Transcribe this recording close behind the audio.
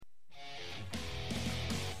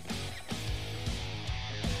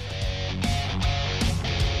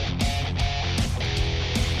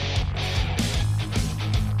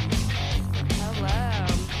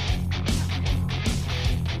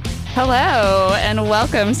Hello, and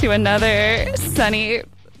welcome to another sunny,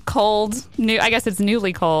 cold, I guess it's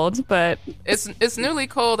newly cold, but it's newly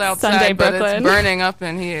cold outside, Sunday, but Brooklyn. it's burning up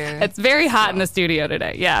in here. It's very hot in the studio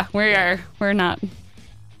today. Yeah, we're not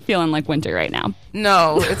feeling like winter right now.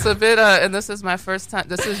 No, it's a bit, and this is my first time.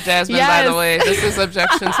 This is Jasmine, by the way. This is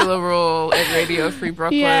Objection to the Rule at Radio Free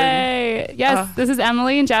Brooklyn. Yay! Yes, this is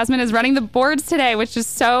Emily, and Jasmine is running the boards today, which is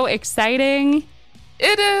so exciting.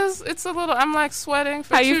 It is. It's a little. I'm like sweating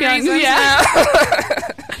for How two you feeling? reasons Yeah. now.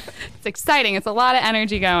 It's exciting. It's a lot of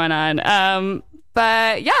energy going on.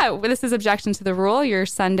 But yeah, this is Objection to the Rule, your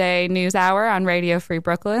Sunday news hour on Radio Free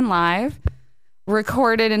Brooklyn, live,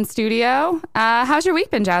 recorded in studio. How's your week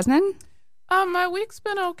been, Jasmine? My week's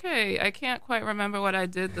been okay. I can't quite remember what I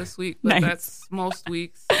did this week, but Nice. that's most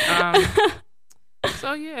weeks.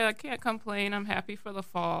 So yeah, I can't complain. I'm happy for the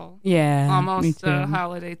fall. Yeah, Almost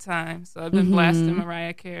holiday time, so I've been blasting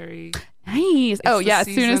Mariah Carey. Nice. It's the as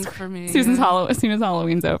soon as for me. as soon as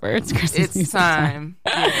Halloween's over, it's Christmas. It's time.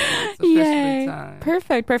 Yeah, it's officially Yay. time.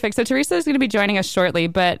 Perfect. So Teresa is going to be joining us shortly,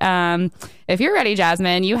 but if you're ready,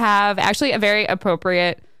 Jasmine, you have actually a very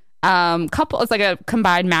appropriate couple. It's like a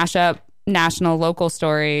combined mashup, national local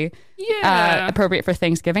story. Yeah, appropriate for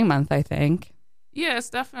Thanksgiving month, I think. Yeah, it's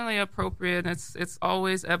definitely appropriate. It's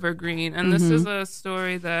always evergreen, and this is a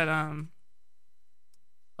story that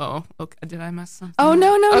Oh, okay. Did I mess something? Oh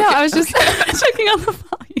no! Okay. I was just checking on the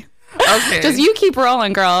volume. Okay, Just you keep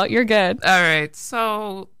rolling, girl. You're good. All right.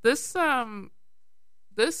 So this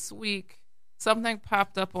week, something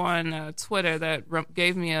popped up on Twitter that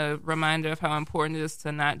gave me a reminder of how important it is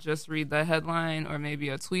to not just read the headline or maybe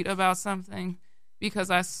a tweet about something.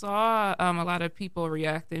 Because I saw a lot of people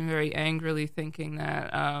reacting very angrily, thinking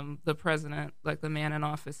that the president, like the man in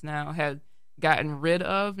office now, had gotten rid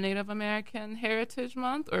of Native American Heritage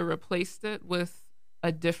Month or replaced it with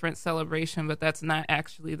a different celebration, but that's not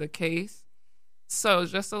actually the case. So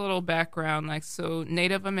just a little background,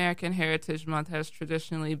 Native American Heritage Month has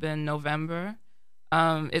traditionally been November.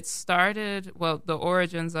 The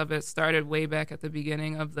origins of it started way back at the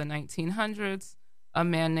beginning of the 1900s. A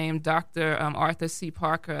man named Dr. Arthur C.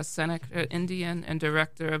 Parker, a Seneca Indian and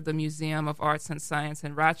director of the Museum of Arts and Science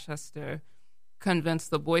in Rochester, convinced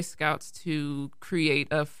the Boy Scouts to create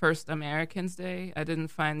a First Americans Day. I didn't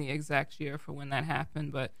find the exact year for when that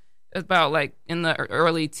happened, but about in the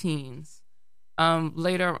early teens. A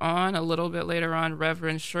little bit later on,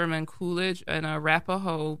 Reverend Sherman Coolidge, an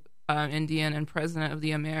Arapaho Indian and president of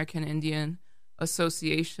the American Indian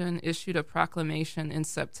Association, issued a proclamation in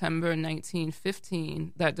September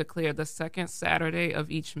 1915 that declared the second Saturday of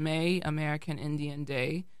each May American Indian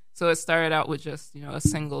Day. So it started out with just, a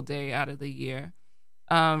single day out of the year.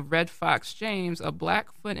 Red Fox James, a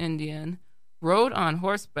Blackfoot Indian, rode on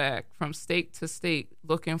horseback from state to state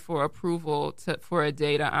looking for approval for a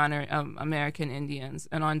day to honor American Indians.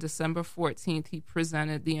 And on December 14th, he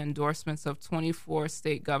presented the endorsements of 24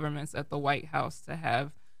 state governments at the White House to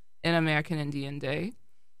have an American Indian Day.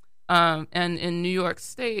 And in New York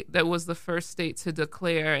State, that was the first state to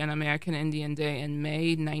declare an American Indian Day in May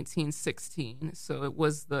 1916. So it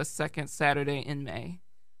was the second Saturday in May.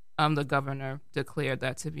 The governor declared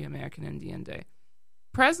that to be American Indian Day.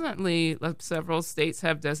 Presently, several states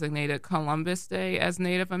have designated Columbus Day as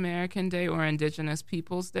Native American Day or Indigenous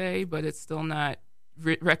Peoples Day, but it's still not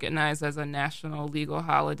recognized as a national legal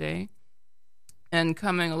holiday. And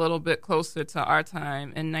coming a little bit closer to our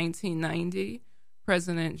time, in 1990,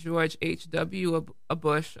 President George H.W.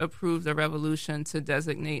 Bush approved a resolution to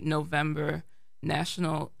designate November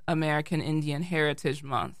National American Indian Heritage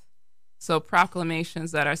Month. So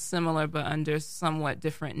proclamations that are similar but under somewhat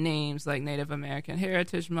different names, like Native American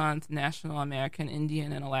Heritage Month, National American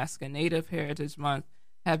Indian and Alaska Native Heritage Month,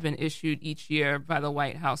 have been issued each year by the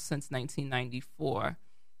White House since 1994.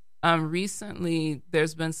 Recently,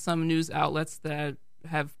 there's been some news outlets that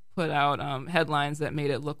have put out headlines that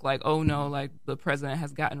made it look like, oh no, like the president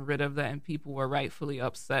has gotten rid of that, and people were rightfully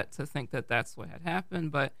upset to think that that's what had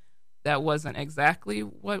happened, but that wasn't exactly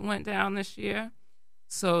what went down this year.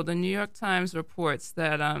 So the New York Times reports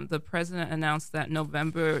that the president announced that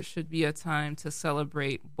November should be a time to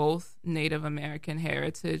celebrate both Native American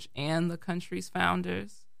heritage and the country's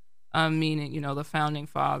founders, meaning, the founding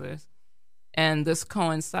fathers. And this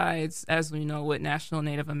coincides, as we know, with National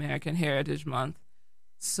Native American Heritage Month.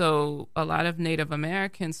 So a lot of Native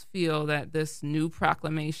Americans feel that this new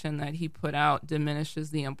proclamation that he put out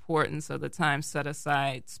diminishes the importance of the time set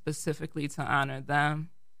aside specifically to honor them.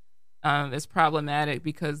 It's problematic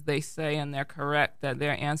because they say, and they're correct, that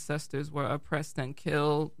their ancestors were oppressed and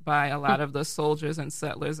killed by a lot of the soldiers and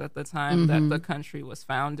settlers at the time that the country was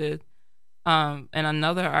founded. And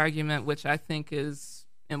another argument, which I think is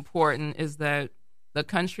important is that the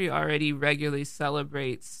country already regularly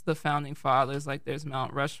celebrates the founding fathers. Like there's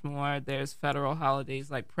Mount Rushmore, there's federal holidays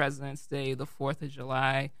like President's Day, the 4th of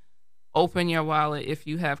July. Open your wallet if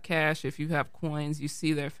you have cash, if you have coins, you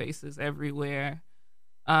see their faces everywhere.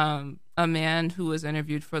 A man who was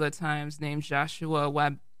interviewed for the Times named Joshua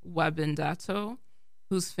Wabindato,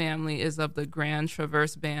 whose family is of the Grand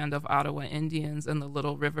Traverse Band of Ottawa Indians and the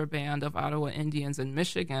Little River Band of Ottawa Indians in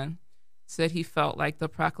Michigan, said he felt like the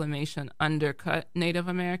proclamation undercut Native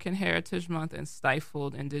American Heritage Month and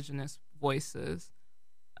stifled Indigenous voices.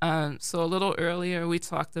 So a little earlier, we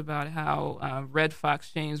talked about how Red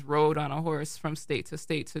Fox James rode on a horse from state to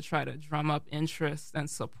state to try to drum up interest and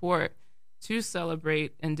support to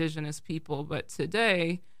celebrate Indigenous people. But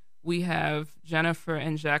today, we have Jennifer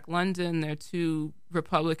and Jack London. They're two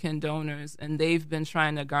Republican donors, and they've been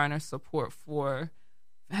trying to garner support for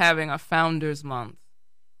having a Founders Month.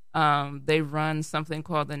 They run something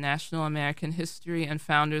called the National American History and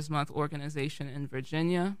Founders Month organization in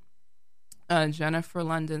Virginia. Jennifer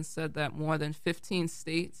London said that more than 15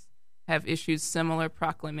 states have issued similar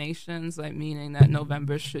proclamations, like meaning that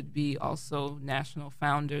November should be also National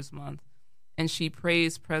Founders Month. And she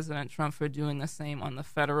praised President Trump for doing the same on the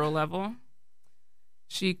federal level.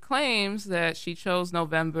 She claims that she chose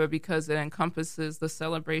November because it encompasses the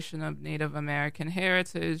celebration of Native American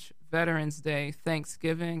heritage, Veterans Day,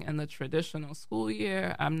 Thanksgiving, and the traditional school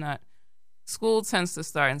year. School tends to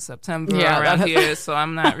start in September around here, so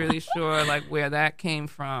I'm not really sure like where that came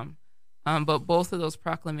from. But both of those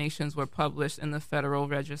proclamations were published in the Federal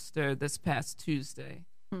Register this past Tuesday.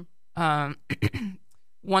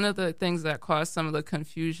 One of the things that caused some of the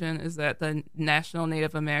confusion is that the National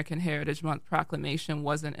Native American Heritage Month proclamation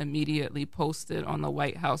wasn't immediately posted on the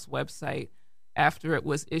White House website after it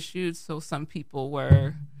was issued, so some people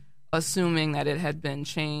were assuming that it had been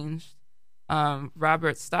changed.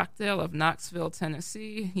 Robert Stockdale of Knoxville,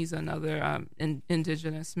 Tennessee, he's another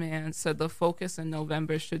Indigenous man, said the focus in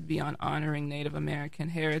November should be on honoring Native American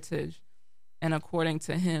heritage. And according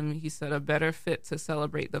to him, he said a better fit to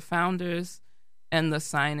celebrate the founders and the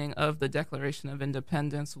signing of the Declaration of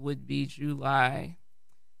Independence would be July.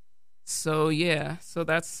 So, yeah,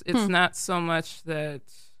 it's not so much that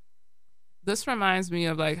this reminds me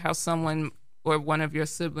of like how someone or one of your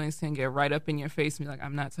siblings can get right up in your face and be like,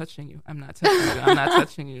 I'm not touching you. I'm not touching you. I'm not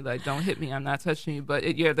touching you. Like, don't hit me. I'm not touching you. But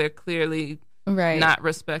they're clearly not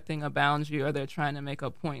respecting a boundary, or they're trying to make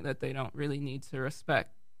a point that they don't really need to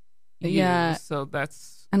respect you. Yeah. So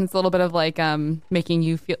that's... And it's a little bit of like making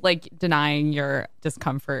you feel like denying your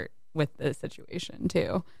discomfort with the situation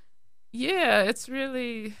too. Yeah, it's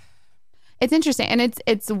really... It's interesting. And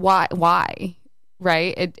it's why,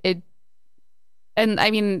 right? And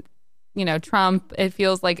I mean... Trump, it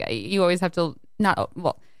feels like you always have to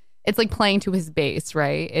it's like playing to his base,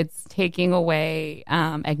 right? It's taking away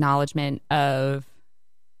acknowledgement of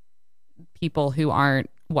people who aren't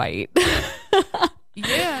white.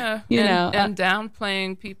 Yeah. And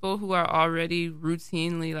downplaying people who are already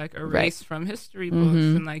routinely like erased from history books.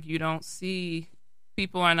 Mm-hmm. And like you don't see,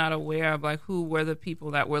 people are not aware of like who were the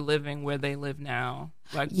people that were living where they live now,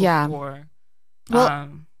 like before. Well,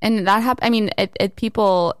 and that happened. I mean,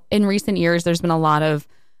 people in recent years, there's been a lot of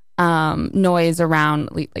noise around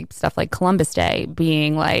like stuff like Columbus Day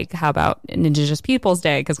being like, how about an Indigenous Peoples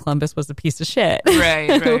Day? Because Columbus was a piece of shit,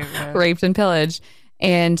 right. raped and pillaged,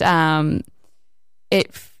 and there's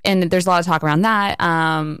a lot of talk around that.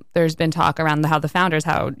 There's been talk around how the founders,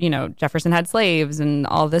 how Jefferson had slaves and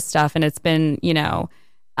all this stuff, and it's been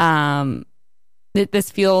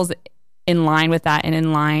this feels in line with that and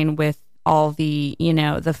in line with all the,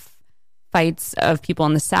 the fights of people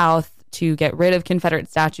in the South to get rid of Confederate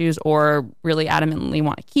statues or really adamantly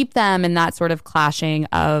want to keep them, and that sort of clashing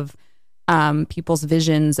of people's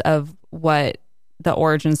visions of what the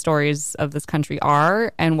origin stories of this country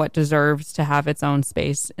are and what deserves to have its own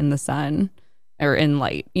space in the sun or in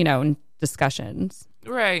light, in discussions.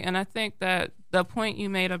 Right. And I think that the point you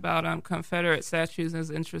made about Confederate statues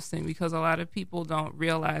is interesting because a lot of people don't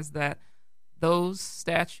realize that those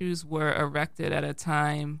statues were erected at a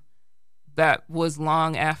time that was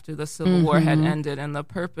long after the Civil War had ended, and the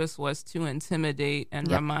purpose was to intimidate and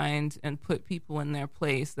remind and put people in their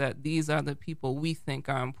place that these are the people we think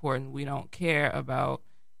are important. We don't care about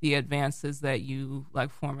the advances that you,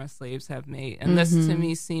 like former slaves, have made. And this, to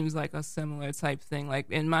me, seems like a similar type thing. Like,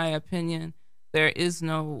 in my opinion, there is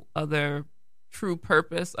no other true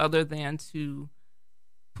purpose other than to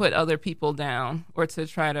put other people down or to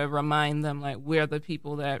try to remind them like we're the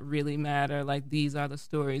people that really matter. Like these are the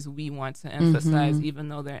stories we want to emphasize, even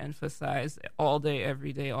though they're emphasized all day,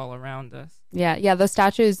 every day, all around us. Yeah. Those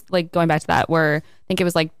statues, like going back to that, were, I think it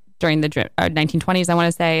was like during the 1920s, I want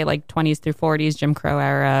to say, like 20s through 40s, Jim Crow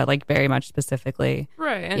era, like very much specifically.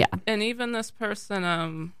 Right. And even this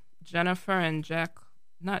person, Jennifer and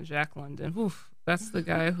not Jack London. Oof, that's the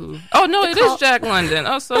guy who. Oh no, it is Jack London.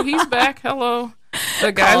 Oh, so he's back. Hello,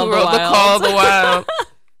 the guy who wrote the Call of the Wild.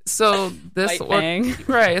 So this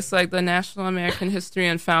right, it's like the National American History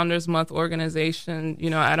and Founders Month organization. You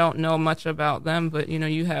know, I don't know much about them, but you know,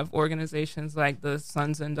 you have organizations like the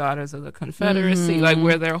Sons and Daughters of the Confederacy, like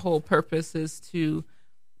where their whole purpose is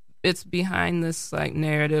it's behind this like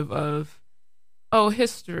narrative of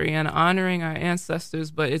history and honoring our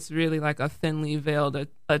ancestors, but it's really like a thinly veiled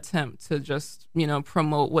attempt to just, you know,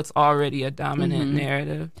 promote what's already a dominant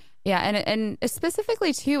narrative. Yeah, and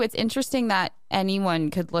specifically too, it's interesting that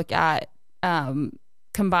anyone could look at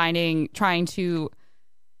combining, trying to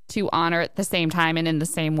honor at the same time and in the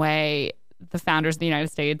same way the founders of the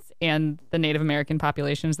United States and the Native American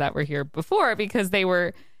populations that were here before, because they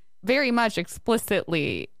were very much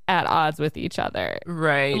explicitly at odds with each other.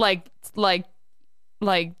 Right.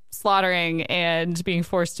 Like slaughtering and being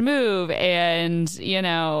forced to move and, you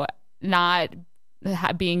know, not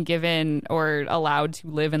being given or allowed to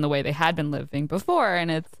live in the way they had been living before. And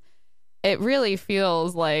it really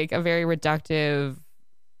feels like a very reductive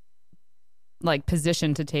like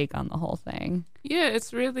position to take on the whole thing. Yeah,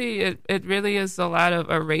 it's really it really is a lot of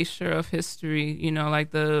erasure of history, you know,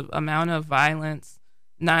 like the amount of violence,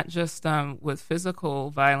 not just with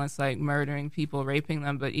physical violence like murdering people, raping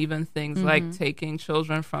them, but even things like taking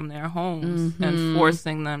children from their homes and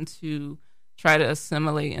forcing them to try to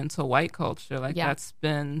assimilate into white culture. Like that's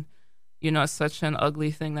been, you know, such an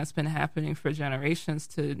ugly thing that's been happening for generations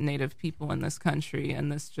to Native people in this country.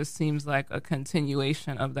 And this just seems like a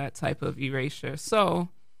continuation of that type of erasure. So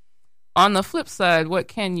on the flip side, what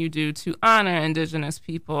can you do to honor Indigenous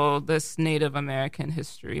people this Native American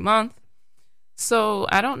History Month? So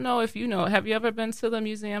I don't know if you know, have you ever been to the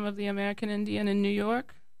Museum of the American Indian in New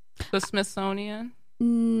York? The Smithsonian?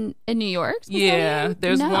 In New York? Yeah,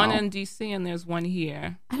 there's one in D.C. and there's one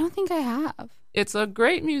here. I don't think I have. It's a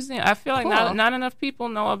great museum. I feel like not enough people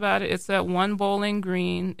know about it. It's at 1 Bowling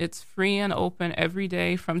Green. It's free and open every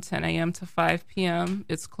day from 10 a.m. to 5 p.m.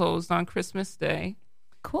 It's closed on Christmas Day.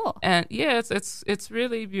 Cool. And yeah, it's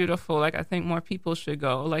really beautiful. Like I think more people should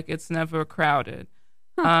go. Like it's never crowded.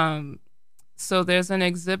 So there's an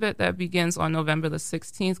exhibit that begins on November the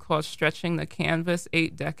 16th called Stretching the Canvas,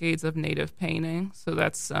 8 Decades of Native Painting. So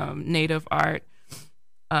that's Native art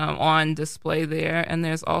on display there. And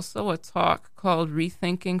there's also a talk called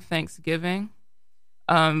Rethinking Thanksgiving.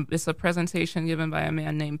 It's a presentation given by a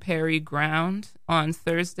man named Perry Ground on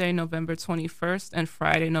Thursday, November 21st and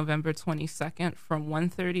Friday, November 22nd from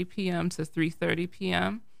 1:30 p.m. to 3:30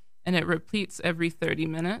 p.m. And it repeats every 30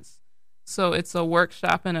 minutes. So it's a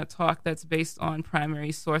workshop and a talk that's based on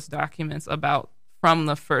primary source documents from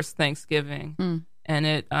the first Thanksgiving. And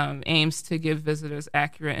it aims to give visitors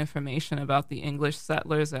accurate information about the English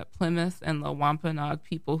settlers at Plymouth and the Wampanoag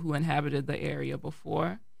people who inhabited the area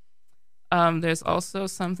before. There's also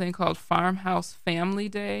something called Farmhouse Family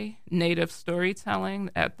Day, Native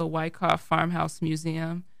Storytelling at the Wyckoff Farmhouse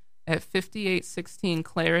Museum at 5816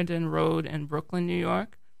 Clarendon Road in Brooklyn, New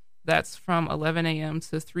York. That's from 11 a.m.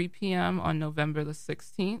 to 3 p.m. on November the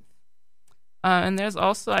 16th. And there's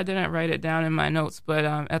also, I didn't write it down in my notes, but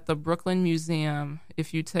at the Brooklyn Museum,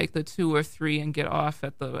 if you take the 2 or 3 and get off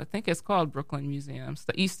at I think it's called Brooklyn Museum, it's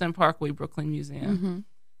the Eastern Parkway Brooklyn Museum.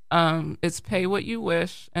 It's Pay What You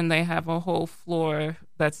Wish, and they have a whole floor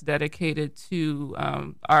that's dedicated to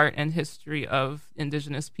art and history of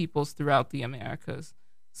Indigenous peoples throughout the Americas.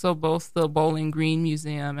 So both the Bowling Green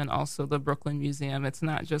Museum and also the Brooklyn Museum, it's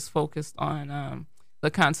not just focused on the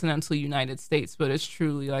continental United States, but it's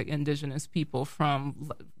truly like Indigenous people from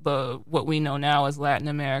what we know now as Latin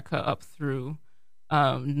America up through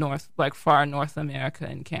far North America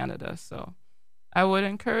and Canada. So I would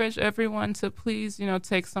encourage everyone to please,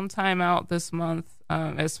 take some time out this month,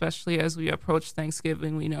 especially as we approach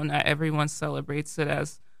Thanksgiving. We know not everyone celebrates it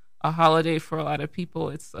as a holiday. For a lot of people,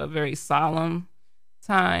 it's a very solemn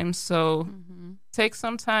time. So take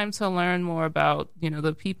some time to learn more about,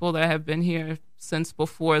 the people that have been here since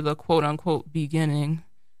before the quote unquote beginning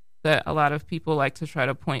that a lot of people like to try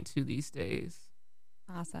to point to these days.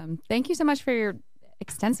 Awesome. Thank you so much for your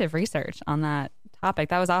extensive research on that topic.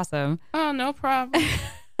 That was awesome. Oh, no problem.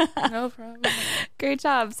 No problem. Great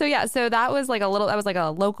job. So yeah, so that was like a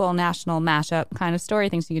local national mashup kind of story,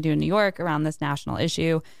 things you could do in New York around this national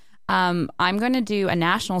issue. I'm going to do a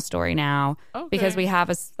national story now because we have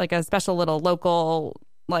a special little local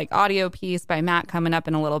like audio piece by Matt coming up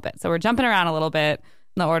in a little bit. So we're jumping around a little bit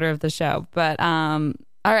in the order of the show. But all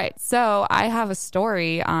right, so I have a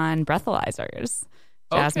story on breathalyzers.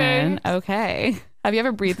 Jasmine. Okay. Have you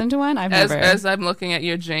ever breathed into one? I've never. As I'm looking at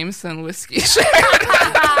your Jameson whiskey shirt.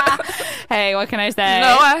 Hey, what can I say?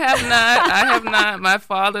 No, I have not. I have not. My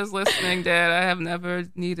father's listening, Dad. I have never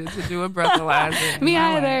needed to do a breathalyzer. Me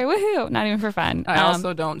either. Woohoo. Not even for fun. I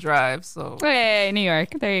also don't drive, so. Hey, New York.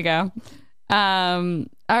 There you go. All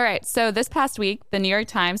right. So this past week, the New York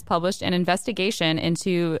Times published an investigation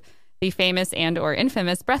into the famous and or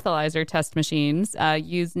infamous breathalyzer test machines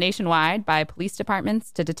used nationwide by police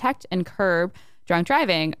departments to detect and curb drunk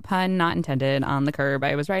driving. Pun not intended on the curb.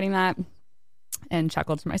 I was writing that and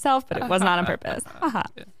chuckled to myself, but it was not on purpose.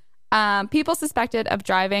 People suspected of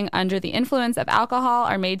driving under the influence of alcohol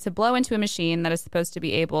are made to blow into a machine that is supposed to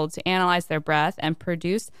be able to analyze their breath and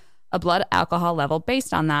produce a blood alcohol level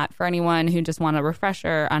based on that for anyone who just want a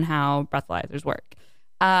refresher on how breathalyzers work.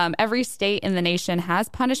 Every state in the nation has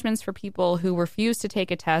punishments for people who refuse to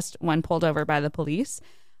take a test when pulled over by the police.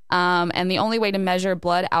 And the only way to measure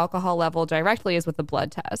blood alcohol level directly is with a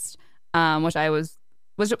blood test, which I was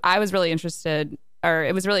really interested, or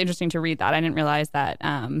it was really interesting to read that. I didn't realize that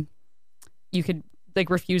you could,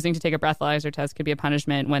 like, refusing to take a breathalyzer test could be a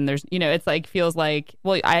punishment when there's, it's like, feels like,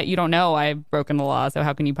 well, you don't know I've broken the law, so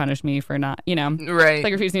how can you punish me for not, Right. It's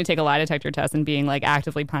like refusing to take a lie detector test and being, like,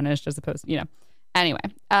 actively punished as opposed to, Anyway,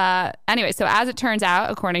 so as it turns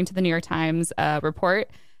out, according to the New York Times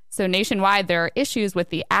report, so nationwide, there are issues with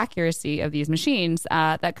the accuracy of these machines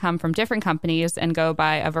that come from different companies and go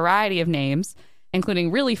by a variety of names,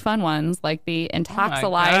 including really fun ones like the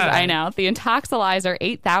Intoxilyzer, the Intoxilyzer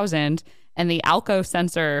 8000 and the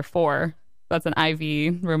AlcoSensor 4. That's an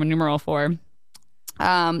IV, Roman numeral 4.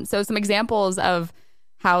 So some examples of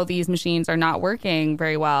how these machines are not working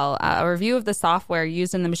very well. A review of the software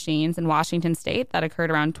used in the machines in Washington State that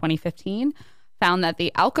occurred around 2015 found that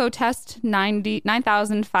the AlcoTest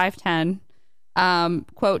 9510,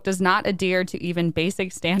 quote, does not adhere to even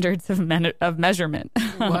basic standards of measurement,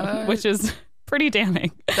 which is pretty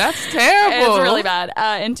damning. That's terrible. It's really bad.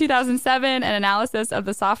 In 2007, an analysis of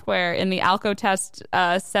the software in the AlcoTest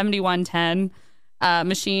 7110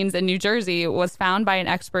 machines in New Jersey was found by an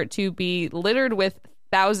expert to be littered with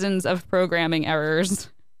thousands of programming errors.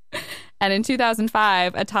 And in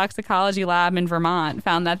 2005, a toxicology lab in Vermont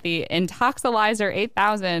found that the Intoxilyzer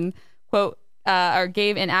 8000, quote,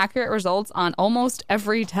 gave inaccurate results on almost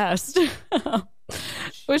every test,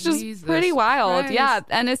 which is pretty wild. Christ. Yeah.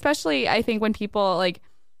 And especially, I think when people like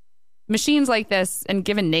machines like this and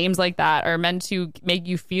given names like that are meant to make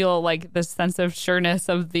you feel like the sense of sureness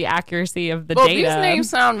of the accuracy of the data. These names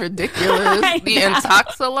sound ridiculous. The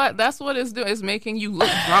Intoxilyzer, that's what it's doing. It's making you look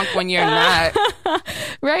drunk when you're not.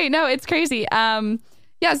 Right. No, it's crazy. Yeah.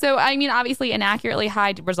 So, I mean, obviously, inaccurately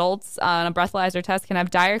high results on a breathalyzer test can have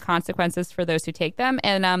dire consequences for those who take them.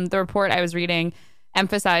 And the report I was reading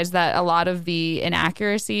emphasized that a lot of the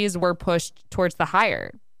inaccuracies were pushed towards the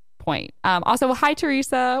higher point. Also, hi,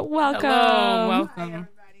 Teresa. Welcome. Hello. Welcome. Hi,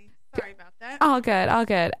 everybody. Sorry about that. All good. All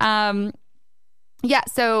good. Yeah.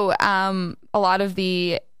 So a lot of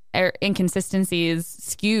the inconsistencies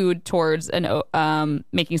skewed towards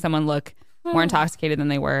making someone look more intoxicated than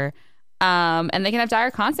they were. And they can have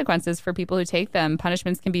dire consequences for people who take them.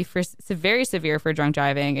 Punishments can be very severe for drunk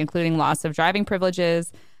driving, including loss of driving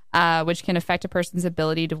privileges, which can affect a person's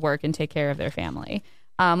ability to work and take care of their family.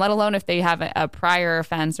 Let alone if they have a prior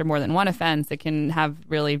offense or more than one offense, it can have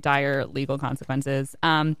really dire legal consequences.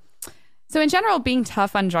 So in general, being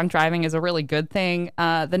tough on drunk driving is a really good thing.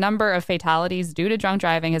 The number of fatalities due to drunk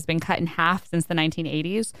driving has been cut in half since the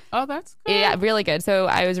 1980s. Oh, that's good. Yeah, really good. So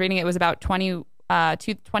I was reading it was about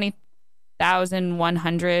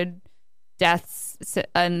 20,100 deaths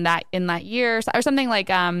in that year or something like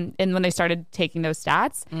in when they started taking those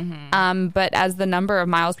stats. Mm-hmm. But as the number of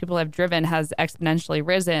miles people have driven has exponentially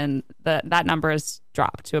risen, that number has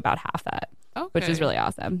dropped to about half that, which is really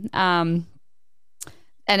awesome.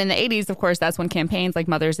 And in the 80s, of course, that's when campaigns like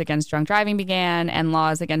Mothers Against Drunk Driving began and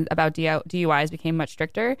laws about DUIs became much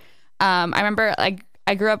stricter. I remember I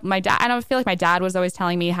grew up, my dad, I don't feel like my dad was always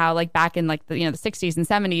telling me how like back in like the 60s and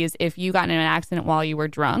 70s, if you got in an accident while you were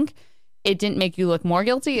drunk, it didn't make you look more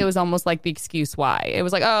guilty. It was almost like the excuse why. It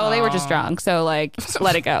was like, oh, they were just drunk, so like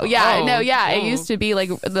let it go. Yeah, it used to be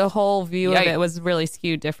like the whole view of it was really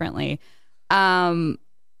skewed differently. Yeah,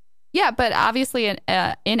 but obviously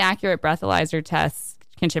inaccurate breathalyzer tests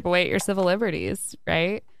can chip away at your civil liberties,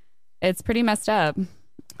 right? It's pretty messed up.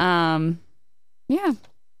 Yeah.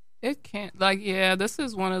 It can't, this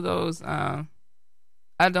is one of those, I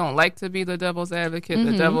don't like to be the devil's advocate.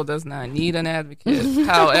 Mm-hmm. The devil does not need an advocate.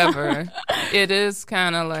 However, it is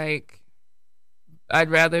kind of like,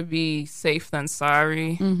 I'd rather be safe than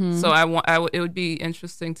sorry. Mm-hmm. So it would be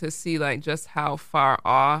interesting to see like just how far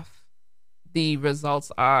off the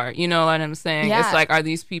results are. You know what I'm saying? Yeah. It's like, are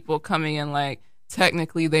these people coming in like,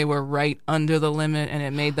 technically they were right under the limit and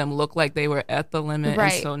it made them look like they were at the limit.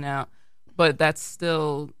 Right. And so now, but that's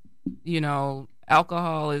still, people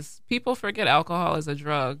forget alcohol is a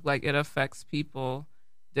drug. Like, it affects people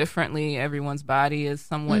differently. Everyone's body is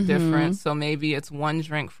somewhat different. So maybe it's one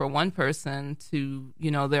drink for one person to,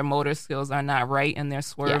 their motor skills are not right and they're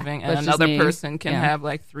swerving. And another person can have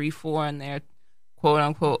like 3-4 and they're quote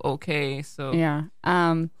unquote okay. So yeah.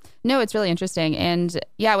 No, it's really interesting. And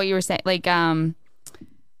yeah, what you were saying, like, a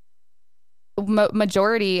lot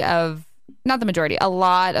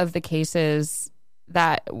of the cases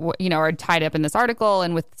that are tied up in this article,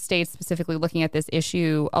 and with states specifically looking at this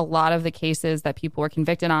issue, a lot of the cases that people were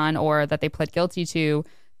convicted on or that they pled guilty to,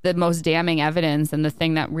 the most damning evidence and the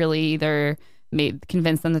thing that really either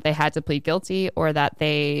convinced them that they had to plead guilty or that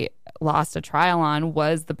they lost a trial on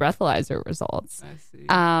was the breathalyzer results. I see.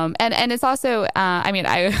 And it's also,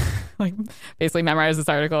 I like basically memorized this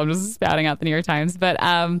article. I'm just spouting out the New York Times, but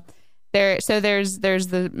there's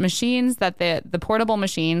the machines that the portable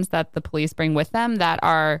machines that the police bring with them that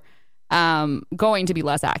are going to be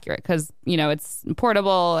less accurate because it's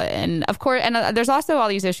portable, and of course, and there's also all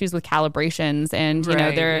these issues with calibrations, and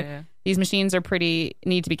these machines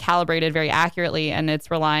need to be calibrated very accurately, and it's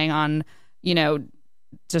relying on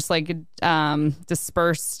just like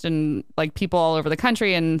dispersed and like people all over the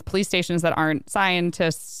country and police stations that aren't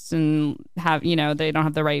scientists and have they don't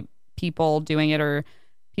have the right people doing it, or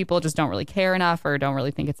people just don't really care enough or don't really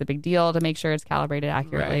think it's a big deal to make sure it's calibrated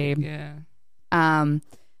accurately. Right, yeah.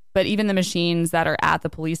 But even the machines that are at the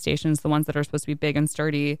police stations, the ones that are supposed to be big and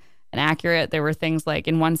sturdy and accurate, there were things like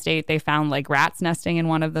in one state they found like rats nesting in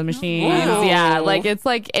one of the machines. Whoa. Yeah, like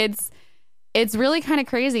it's really kind of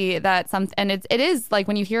crazy that and it is like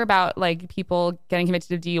when you hear about like people getting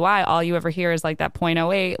convicted of DUI, all you ever hear is like that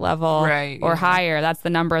 0.08 level or higher. That's the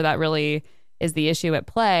number that really is the issue at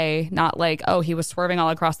play, not like, oh, he was swerving all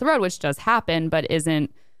across the road, which does happen, but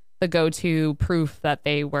isn't the go-to proof that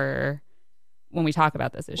they were when we talk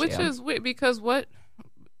about this issue. Which is weird because when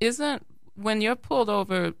you're pulled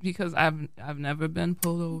over, because I've never been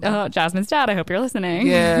pulled over. Oh, Jasmine's dad, I hope you're listening.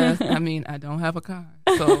 Yeah, I mean, I don't have a car.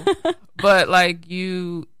 So, but like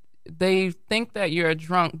they think that you're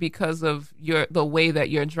drunk because of the way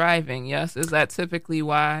that you're driving. Yes, is that typically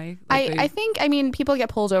why? I think people get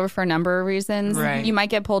pulled over for a number of reasons. Right. You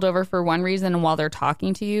might get pulled over for one reason, and while they're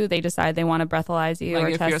talking to you, they decide they want to breathalyze you like or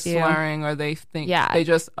if test you. you're slurring, or they think they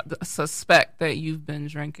just suspect that you've been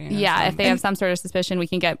drinking. Yeah, if they have some sort of suspicion, we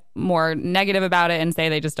can get more negative about it and say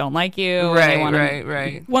they just don't like you. Right.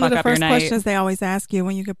 One of the first questions they always ask you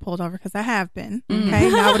when you get pulled over, because I have been, okay,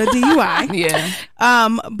 not with a DUI. Yeah.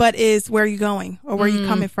 But is where are you going or where are you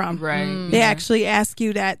coming from? Right. They actually ask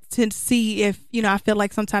you that to see if, I feel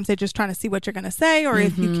like sometimes they're just trying to see what you're going to say or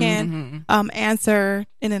if you can answer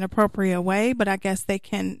in an appropriate way. But I guess they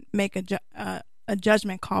can make a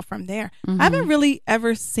judgment call from there. I haven't really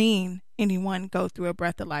ever seen anyone go through a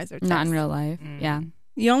breathalyzer test. Not in real life. Yeah.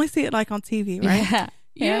 You only see it like on TV, right?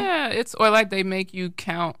 Yeah. It's or like they make you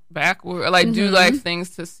count backward, or like do like things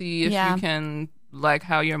to see if you can, like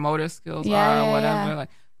how your motor skills are or whatever. Like,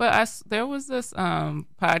 but there was this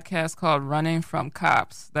podcast called Running from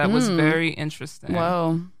Cops that was very interesting.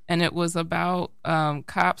 Whoa. And it was about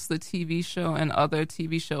Cops, the TV show, and other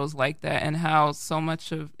TV shows like that, and how so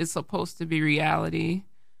much of it's supposed to be reality,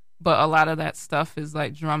 but a lot of that stuff is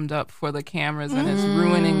like drummed up for the cameras and it's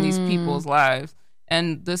ruining these people's lives.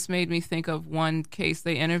 And this made me think of one case.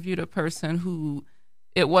 They interviewed a person who,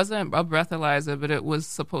 it wasn't a breathalyzer, but it was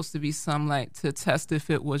supposed to be some like to test if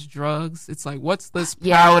it was drugs. It's like, what's this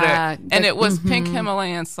powder? And it was pink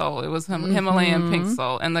Himalayan salt. It was Himalayan pink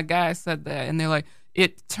salt. And the guy said that, and they're like,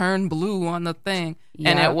 it turned blue on the thing,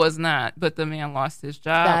 and it was not. But the man lost his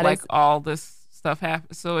job. All this stuff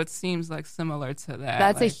happened. So it seems like similar to that.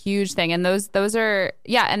 That's a huge thing. And those are,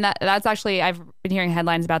 and that's actually, I've been hearing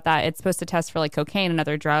headlines about that. It's supposed to test for like cocaine and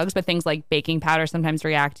other drugs, but things like baking powder sometimes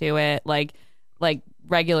react to it, like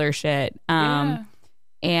regular shit. And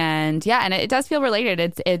it does feel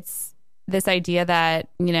related. It's this idea that,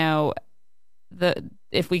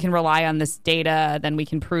 if we can rely on this data, then we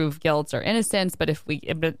can prove guilt or innocence. But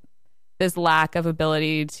this lack of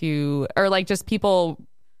ability to, or like just people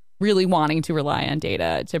really wanting to rely on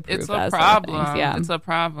data to prove it's a that problem. Sort of things. Yeah. It's a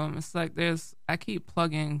problem. It's like I keep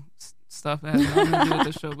plugging stuff that has nothing to do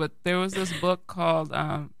with the show, but there was this book called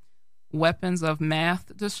Weapons of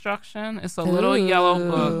Math Destruction. It's a little yellow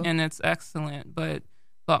book, and it's excellent. But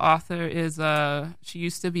the author is she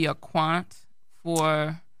used to be a quant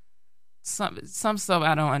for some stuff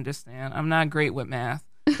I don't understand. I'm not great with math,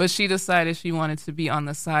 but she decided she wanted to be on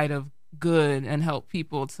the side of good and help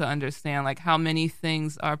people to understand like how many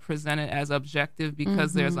things are presented as objective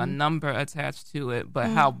because there's a number attached to it, but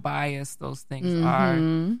how biased those things are.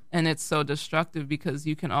 And it's so destructive because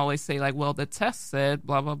you can always say like, well, the test said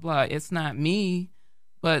blah, blah, blah. It's not me,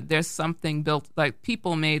 but there's something built, like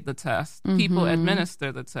people made the test. People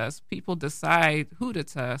administer the test. People decide who to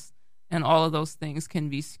test. And all of those things can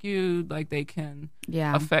be skewed, like they can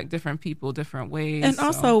affect different people different ways. And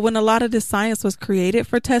also, when a lot of this science was created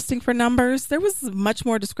for testing for numbers, there was much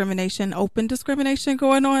more discrimination, open discrimination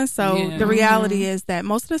going on. So the reality is that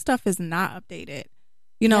most of the stuff is not updated.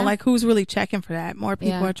 You know, like who's really checking for that? More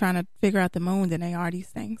people are trying to figure out the moon than they are these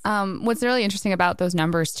things. What's really interesting about those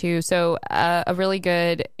numbers too, so a really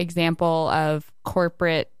good example of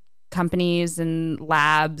corporate companies and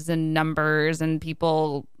labs and numbers and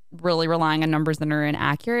people really relying on numbers that are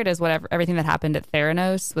inaccurate is everything that happened at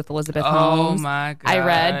Theranos with Elizabeth Holmes. Oh my God. I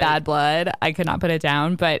read Bad Blood. I could not put it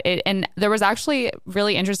down, and there was actually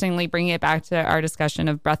really interestingly bringing it back to our discussion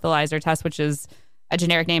of breathalyzer test, which is a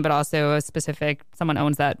generic name, but also a specific, someone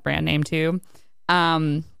owns that brand name too.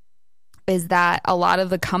 Is that a lot of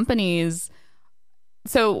the companies,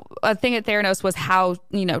 so a thing at Theranos was how,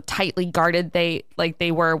 tightly guarded they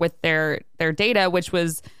were with their data, which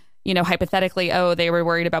was, hypothetically, they were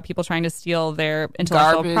worried about people trying to steal their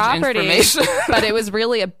intellectual property. But it was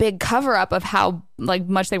really a big cover up of how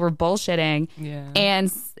much they were bullshitting. Yeah.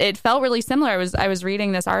 And it felt really similar. I was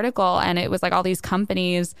reading this article and it was like all these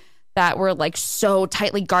companies that were so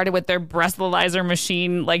tightly guarded with their breathalyzer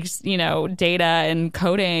machine, data and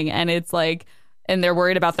coding. And it's and they're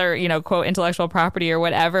worried about their, quote, intellectual property or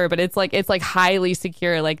whatever. But it's highly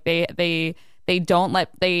secure. They don't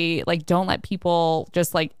let people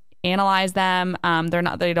just analyze them.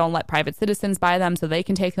 They don't let private citizens buy them so they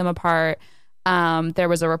can take them apart. There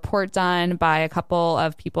was a report done by a couple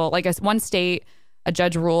of people, one state, a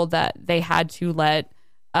judge ruled that they had to let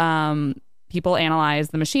people analyze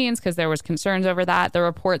the machines because there was concerns over that. The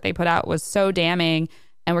report they put out was so damning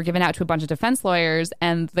and were given out to a bunch of defense lawyers,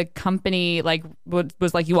 and the company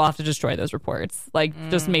was like, you all have to destroy those reports,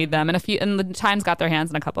 just made them, and the Times got their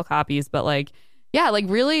hands on a couple copies, but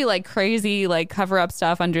really crazy cover up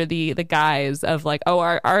stuff under the guise of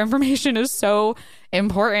our information is so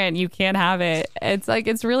important, you can't have it.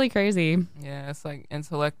 It's really crazy. Yeah, it's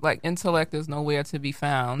intellect is nowhere to be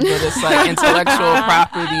found, but it's intellectual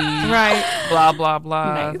property, right? Blah blah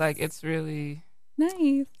blah. Nice. It's really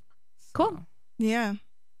nice. Cool. Yeah.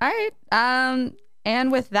 All right.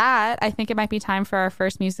 And with that, I think it might be time for our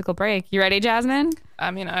first musical break. You ready, Jasmine?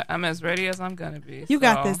 I mean, I'm as ready as I'm gonna be. You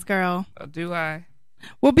got this, girl. Do I?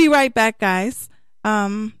 We'll be right back, guys.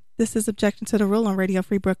 This is Objection to the Rule on Radio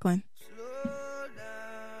Free Brooklyn. Slow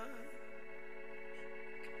down.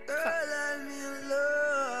 Girl, let me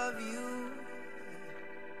love you.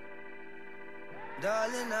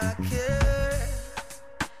 Darling, I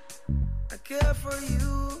care for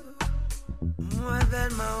you more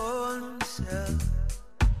than my own self.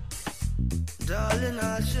 Darling,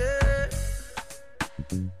 I'll share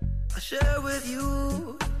with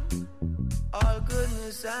you all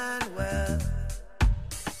goodness and wealth.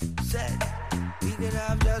 Said we can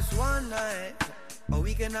have just one night, or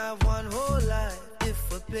we can have one whole life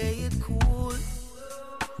if we play it cool.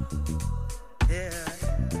 Yeah,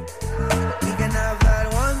 we can have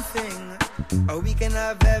that one thing, or we can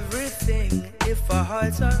have everything if our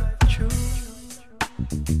hearts are true.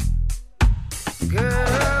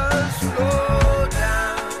 Girl, slow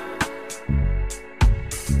down.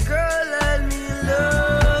 Girl, let me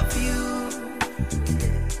love you.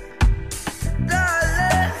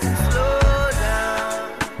 Darling, slow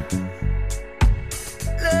down.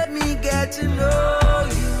 Let me get to know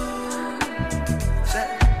you.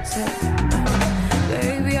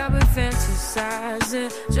 Baby, I've been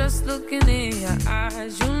fantasizing, just looking in your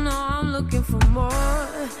eyes. You know I'm looking for more,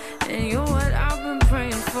 and you're what I've been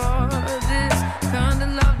praying for. This kind of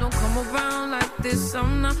love don't come around like this.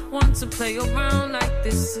 I'm not one to play around like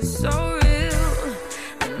this. Is so real,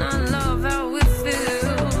 and I love how it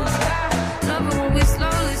feels. I love it when we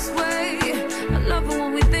slowly sway. I love it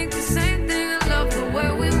when we think the same thing. I love the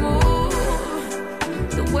way we move,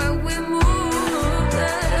 the way we move.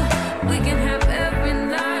 Yeah. We can have every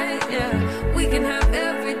night, yeah. We can have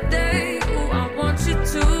every day. Ooh, I want you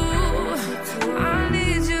to.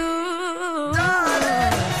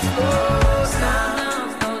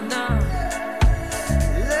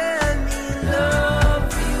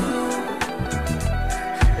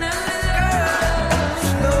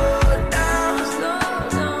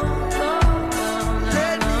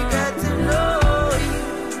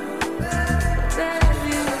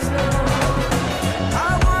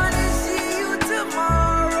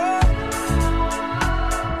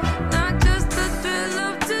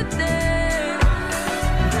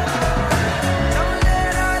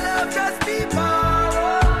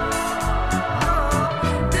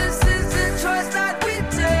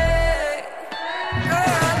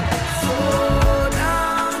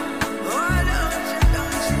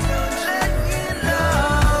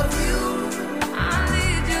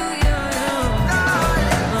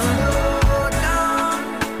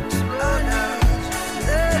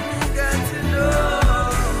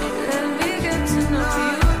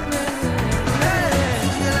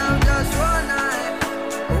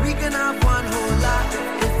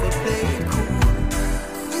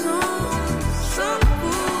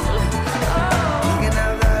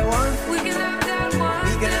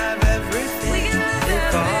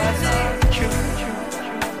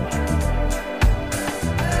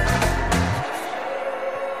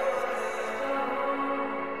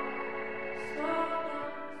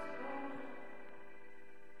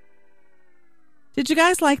 Did you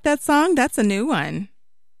guys like that song? That's a new one.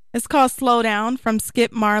 It's called Slow Down from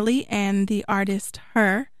Skip Marley and the artist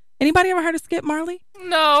Her. Anybody ever heard of Skip Marley?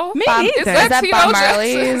 No. Me Bob, neither. is that Tito Bob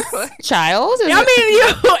Jackson? Marley's child? Is I it- mean,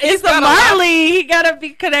 it's a got a Marley. He got to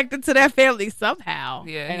be connected to that family somehow.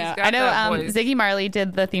 Yeah, I know. he's got I know. that voice. Ziggy Marley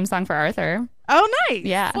did the theme song for Arthur. Oh, nice.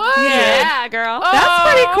 Yeah. What? Yeah, girl.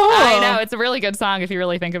 That's pretty cool. I know. It's a really good song if you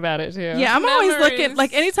really think about it, too. Yeah, I'm always Memories. looking,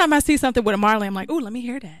 like, anytime I see something with a Marley, I'm like, ooh, let me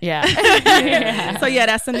hear that. Yeah. Yeah. So, yeah,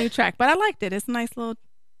 that's a new track. But I liked it. It's a nice little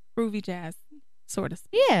groovy jazz sort of.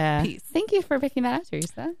 Yeah. Peace. Thank you for picking that out,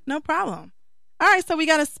 Teresa. No problem. All right, so we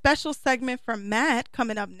got a special segment from Matt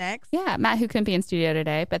coming up next. Yeah, Matt, who couldn't be in studio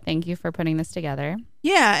today, but thank you for putting this together.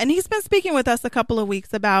 Yeah, and he's been speaking with us a couple of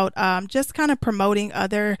weeks about just kind of promoting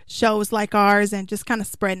other shows like ours and just kind of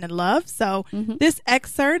spreading the love. So this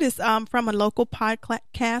excerpt is from a local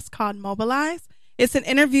podcast called Mobilize. It's an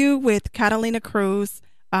interview with Catalina Cruz,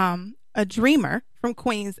 a dreamer from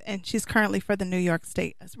Queens, and she's currently for the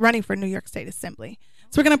running for New York State Assembly.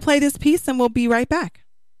 So we're going to play this piece, and we'll be right back.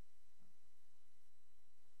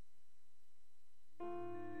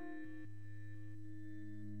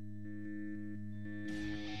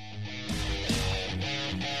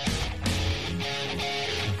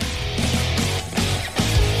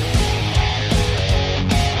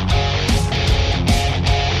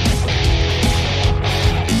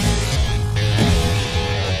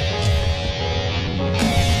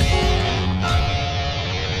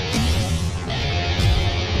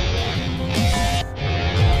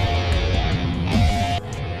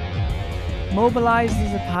 Mobilize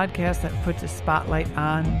is a podcast that puts a spotlight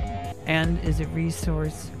on and is a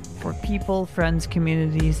resource for people, friends,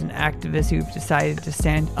 communities, and activists who've decided to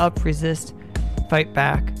stand up, resist, fight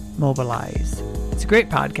back, mobilize. It's a great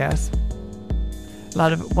podcast. A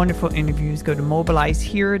lot of wonderful interviews. Go to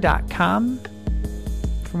mobilizehere.com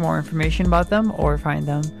for more information about them or find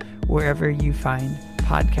them wherever you find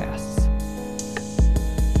podcasts.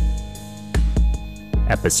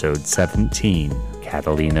 Episode 17,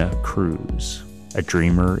 Catalina Cruz, a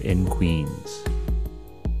dreamer in Queens.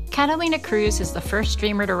 Catalina Cruz is the first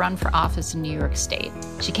dreamer to run for office in New York State.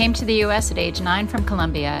 She came to the U.S. at age 9 from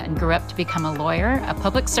Colombia and grew up to become a lawyer, a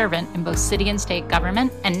public servant in both city and state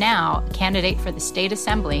government, and now a candidate for the state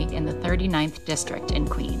assembly in the 39th district in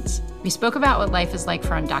Queens. We spoke about what life is like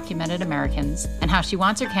for undocumented Americans and how she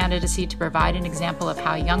wants her candidacy to provide an example of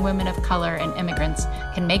how young women of color and immigrants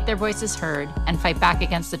can make their voices heard and fight back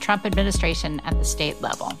against the Trump administration at the state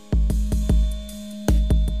level.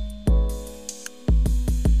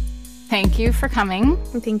 Thank you for coming.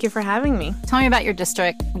 Thank you for having me. Tell me about your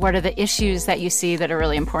district. What are the issues that you see that are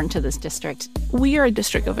really important to this district? We are a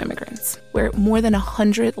district of immigrants where more than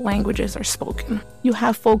 100 languages are spoken. You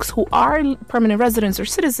have folks who are permanent residents or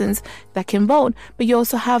citizens that can vote, but you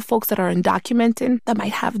also have folks that are undocumented, that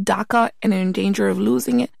might have DACA and are in danger of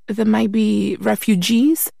losing it, that might be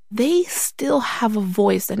refugees. They still have a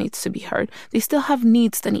voice that needs to be heard. They still have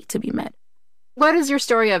needs that need to be met. What is your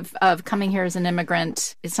story of coming here as an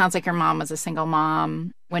immigrant? It sounds like your mom was a single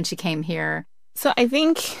mom when she came here. So I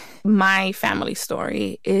think my family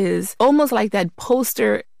story is almost like that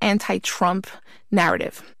poster anti-Trump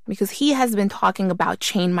narrative, because he has been talking about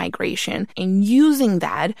chain migration and using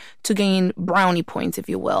that to gain brownie points, if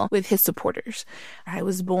you will, with his supporters. I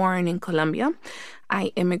was born in Colombia.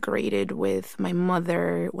 I immigrated with my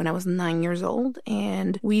mother when I was 9 years old,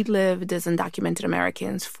 and we lived as undocumented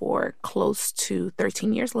Americans for close to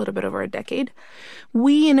 13 years, a little bit over a decade.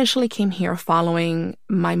 We initially came here following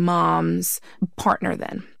my mom's partner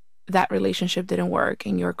then. That relationship didn't work,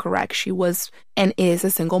 and you're correct. She was and is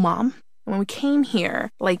a single mom. When we came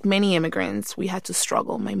here, like many immigrants, we had to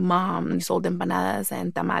struggle. My mom sold empanadas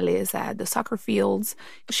and tamales at the soccer fields.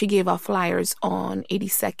 She gave out flyers on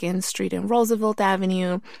 82nd Street and Roosevelt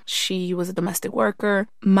Avenue. She was a domestic worker.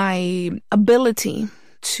 My ability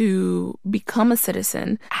to become a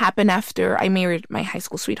citizen happened after I married my high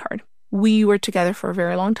school sweetheart. We were together for a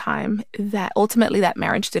very long time. That ultimately that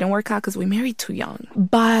marriage didn't work out because we married too young.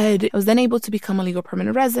 But I was then able to become a legal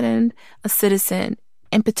permanent resident, a citizen,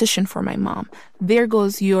 and petition for my mom. There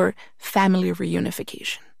goes your family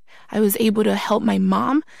reunification. I was able to help my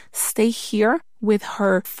mom stay here with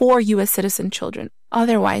her 4 U.S. citizen children.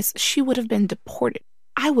 Otherwise, she would have been deported.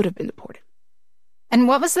 I would have been deported. And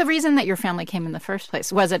what was the reason that your family came in the first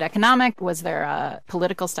place? Was it economic? Was there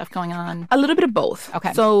political stuff going on? A little bit of both.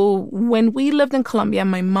 Okay. So when we lived in Colombia,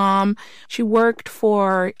 my mom, she worked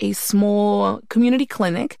for a small community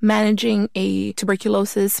clinic managing a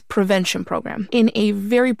tuberculosis prevention program in a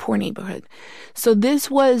very poor neighborhood. So this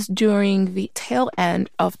was during the tail end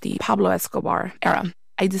of the Pablo Escobar era.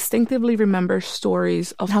 I distinctively remember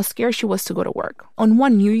stories of how scared she was to go to work. On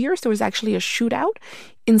one New Year's, there was actually a shootout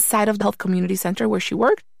inside of the health community center where she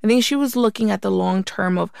worked. I think she was looking at the long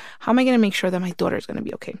term of how am I going to make sure that my daughter is going to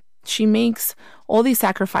be okay. She makes all these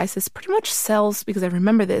sacrifices, pretty much sells, because I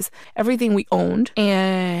remember this, everything we owned,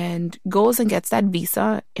 and goes and gets that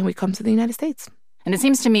visa, and we come to the United States. And it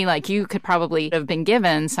seems to me like you could probably have been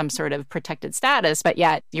given some sort of protected status, but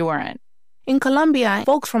yet you weren't. In Colombia,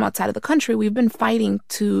 folks from outside of the country, we've been fighting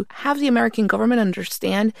to have the American government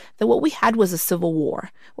understand that what we had was a civil war.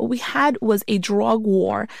 What we had was a drug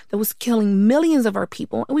war that was killing millions of our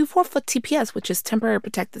people. And we fought for TPS, which is temporary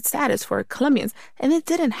protected status for Colombians. And it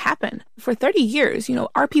didn't happen. For 30 years,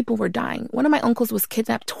 our people were dying. One of my uncles was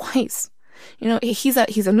kidnapped twice. He's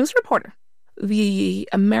a news reporter. The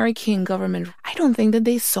American government, I don't think that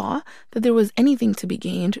they saw that there was anything to be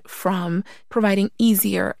gained from providing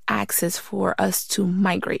easier access for us to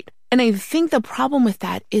migrate. And I think the problem with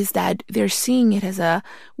that is that they're seeing it as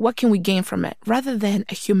what can we gain from it, rather than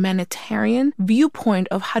a humanitarian viewpoint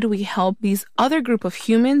of how do we help these other group of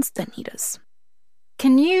humans that need us.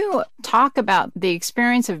 Can you talk about the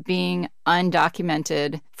experience of being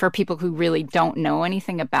undocumented for people who really don't know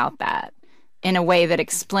anything about that, in a way that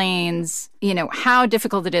explains, how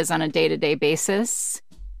difficult it is on a day-to-day basis?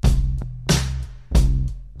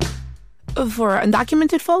 For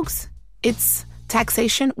undocumented folks, it's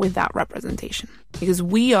taxation without representation, because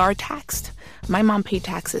we are taxed. My mom paid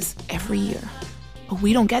taxes every year, but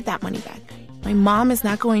we don't get that money back. My mom is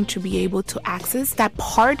not going to be able to access that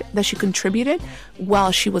part that she contributed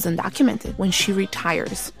while she was undocumented when she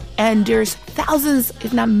retires. And there's thousands,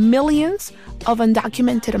 if not millions, of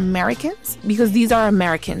undocumented Americans, because these are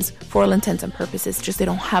Americans for all intents and purposes, just they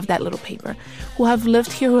don't have that little paper, who have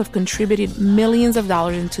lived here, who have contributed millions of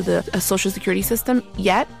dollars into the Social Security system,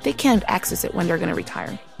 yet they can't access it when they're going to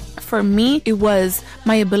retire. For me, it was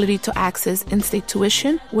my ability to access in-state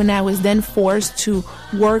tuition when I was then forced to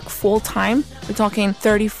work full-time. We're talking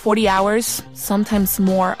 30, 40 hours, sometimes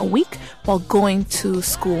more a week, while going to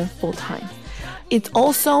school full-time. It's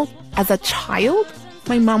also, as a child,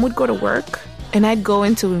 my mom would go to work, and I'd go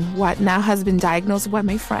into what now has been diagnosed by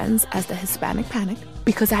my friends as the Hispanic panic,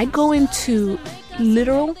 because I'd go into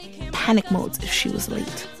literal panic modes if she was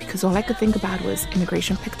late, because all I could think about was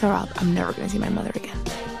immigration picked her up. I'm never going to see my mother again.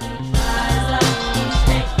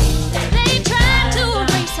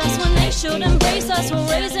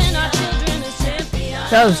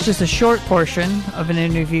 That was just a short portion of an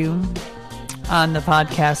interview on the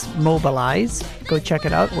podcast Mobilize. Go check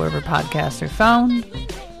it out wherever podcasts are found.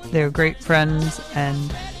 They're great friends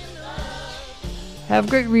and have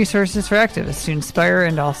great resources for activists to inspire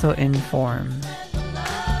and also inform.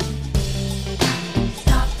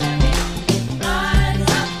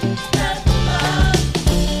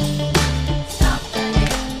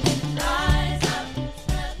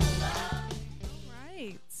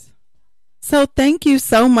 So thank you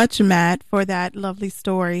so much, Matt, for that lovely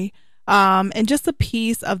story. And just a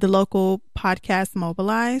piece of the local podcast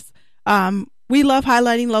Mobilize. We love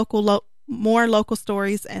highlighting more local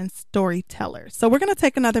stories and storytellers. So we're going to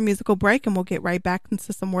take another musical break, and we'll get right back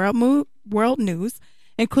into some world news,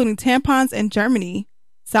 including tampons in Germany,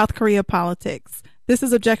 South Korea politics. This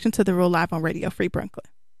is Objection to the Rule, live on Radio Free Brooklyn.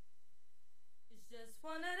 It's just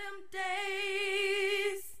one of them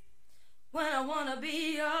days when I want to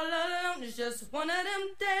be all alone. It's just one of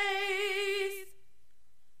them days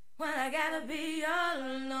when I gotta be all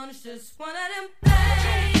alone. It's just one of them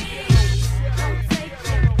days. Don't take it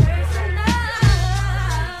personal.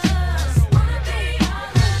 Just wanna be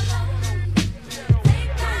all alone. Take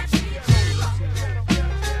my treatment.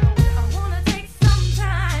 I wanna take some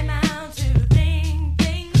time out to think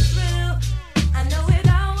things through. I know it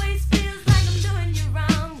always feels like I'm doing you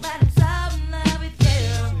wrong, but I'm so in love with you.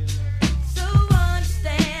 So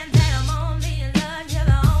understand that I'm only in love. You're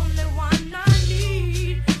the only one I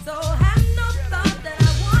need. So have no thought that I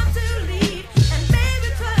want to leave. And baby,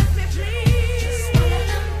 trust me, please. One of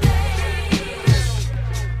them days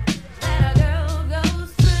that a girl goes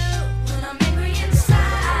through when I'm angry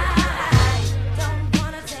inside. Don't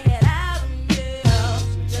wanna take it out on you.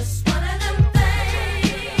 Just one of them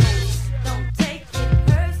things. Don't take it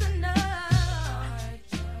personal.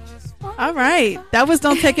 All right. That was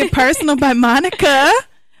Don't Take It Personal by Monica.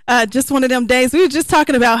 Just one of them days. We were just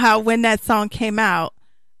talking about how when that song came out,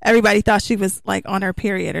 everybody thought she was like on her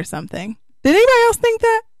period or something. Did anybody else think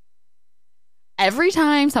that? Every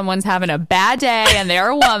time someone's having a bad day and they're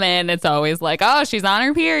a woman, it's always like, oh, she's on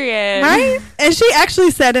her period. Right? And she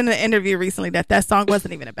actually said in an interview recently that song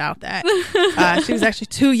wasn't even about that. She was actually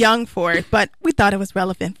too young for it, but we thought it was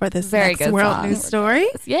relevant for this Very next good world song. news story.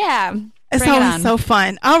 Yeah. It's Bring it always on. so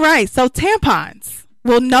fun. All right. So tampons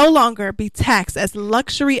will no longer be taxed as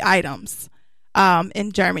luxury items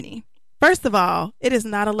in Germany. First of all, it is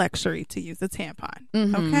not a luxury to use a tampon.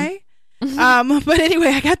 Okay. But anyway,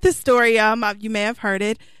 I got this story. You may have heard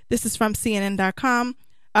it. This is from CNN.com.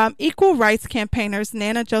 Equal rights campaigners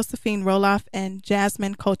Nana Josephine Roloff and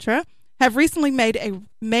Jasmine Kotra have recently made a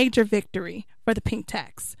major victory for the pink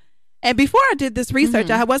tax. And before I did this research,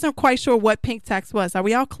 I wasn't quite sure what pink tax was. Are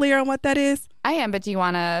we all clear on what that is? I am, but do you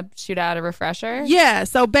want to shoot out a refresher? Yeah.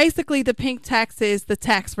 So basically, the pink tax is the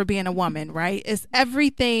tax for being a woman, right? It's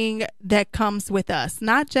everything that comes with us,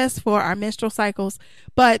 not just for our menstrual cycles,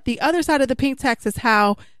 but the other side of the pink tax is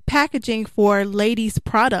how packaging for ladies'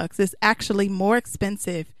 products is actually more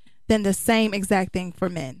expensive than the same exact thing for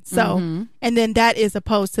men. So, and then that is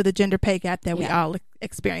opposed to the gender pay gap that we all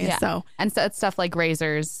experience. Yeah. So, and so it's stuff like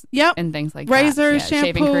razors and things like razors, that. shampoo,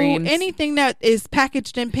 shaving creams. anything that is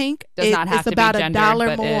packaged in pink Does not have is to about be gendered, $1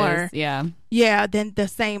 but more. is, Than the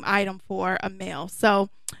same item for a male. So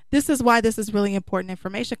this is why this is really important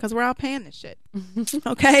information, because we're all paying this shit.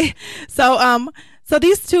 Okay. So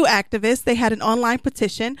these two activists, they had an online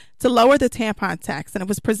petition to lower the tampon tax, and it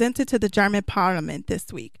was presented to the German parliament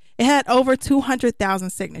this week. It had over 200,000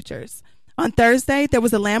 signatures. On Thursday, there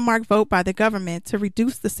was a landmark vote by the government to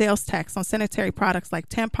reduce the sales tax on sanitary products like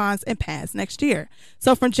tampons and pads next year.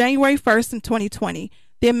 So from January 1st in 2020,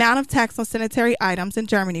 the amount of tax on sanitary items in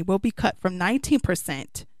Germany will be cut from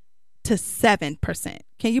 19% to 7%.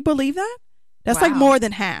 Can you believe that? That's like more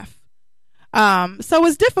than half. So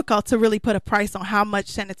it's difficult to really put a price on how much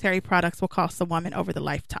sanitary products will cost a woman over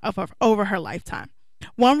her lifetime.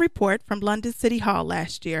 One report from London City Hall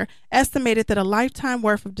last year estimated that a lifetime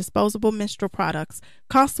worth of disposable menstrual products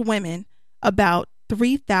costs women about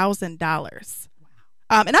 $3,000.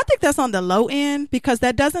 And I think that's on the low end, because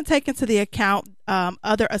that doesn't take into the account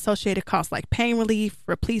other associated costs like pain relief,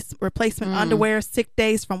 replacement underwear, sick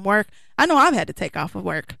days from work. I know I've had to take off of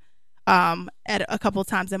work at a couple of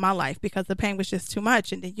times in my life because the pain was just too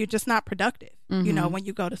much, and then you're just not productive, when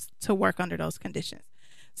you go to work under those conditions.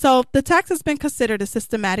 So the tax has been considered a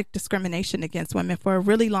systematic discrimination against women for a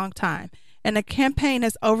really long time. And the campaign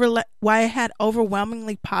has while it had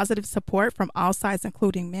overwhelmingly positive support from all sides,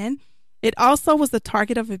 including men, it also was the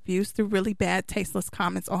target of abuse through really bad, tasteless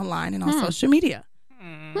comments online and on social media.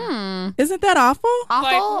 Isn't that awful?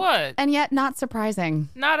 Awful, Like what? and yet not surprising.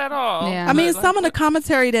 Not at all. Yeah. I mean, some of the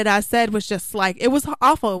commentary that I said was just like, it was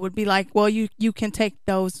awful. It would be like, well, you can take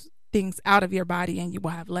those things out of your body and you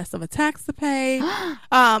will have less of a tax to pay.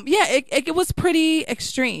 It was pretty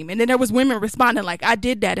extreme. And then there was women responding like, I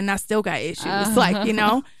did that and I still got issues.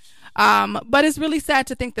 But it's really sad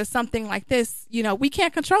to think that something like this, we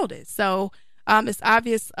can't control this. So it's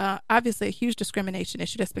obviously a huge discrimination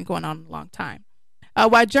issue that's been going on a long time.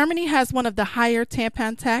 While Germany has one of the higher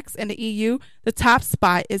tampon tax in the EU, the top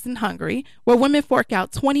spot is in Hungary, where women fork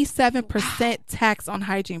out 27% tax on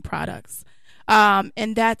hygiene products.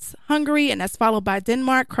 And that's Hungary, and that's followed by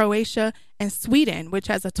Denmark, Croatia, and Sweden, which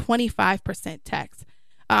has a 25% tax.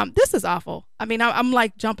 This is awful. I mean, I'm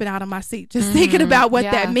like jumping out of my seat just thinking about what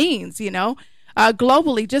that means,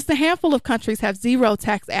 Globally, just a handful of countries have zero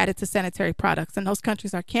tax added to sanitary products, and those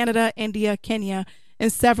countries are Canada, India, Kenya,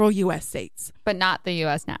 and several U.S. states. But not the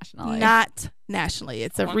U.S. nationally. Not nationally.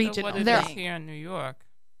 It's a regional thing. thing. Here in New York.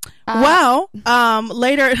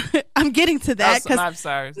 Later, I'm getting to that. I'm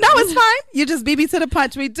sorry. No, it's fine. You just beat me to the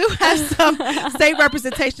punch. We do have some state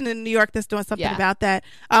representation in New York that's doing something about that.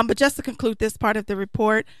 But just to conclude this part of the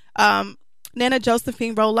report, Nana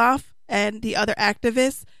Josephine Roloff and the other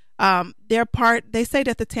activists, they say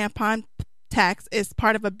that the tampon tax is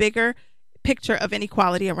part of a bigger picture of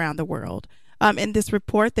inequality around the world. In this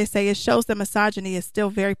report, they say it shows that misogyny is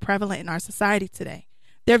still very prevalent in our society today.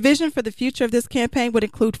 Their vision for the future of this campaign would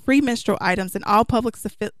include free menstrual items in all public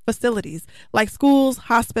facilities like schools,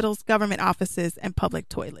 hospitals, government offices, and public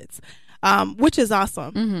toilets, which is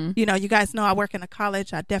awesome. You guys know I work in a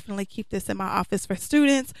college. I definitely keep this in my office for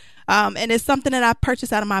students. And it's something that I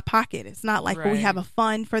purchase out of my pocket. It's not like we have a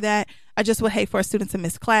fund for that. I just would hate for a student to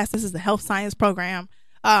miss class. This is a health science program.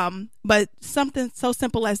 But something so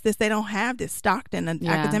simple as this, they don't have this stocked in the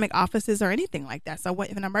academic offices or anything like that. So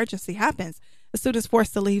if an emergency happens, a student's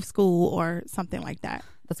forced to leave school or something like that.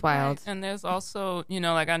 That's wild. Right. And there's also,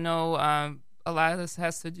 I know a lot of this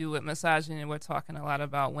has to do with misogyny. We're talking a lot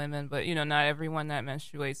about women, but, not everyone that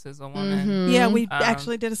menstruates is a woman. Yeah, we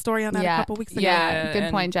actually did a story on that a couple weeks ago. Yeah, good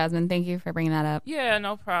point, Jasmine. Thank you for bringing that up. Yeah,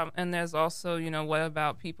 no problem. And there's also, what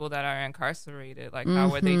about people that are incarcerated? Like,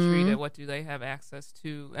 how are they treated? What do they have access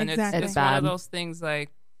to? And Exactly. it's one of those things,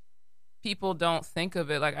 like, people don't think of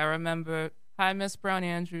it. Like, I remember Hi, Miss Brown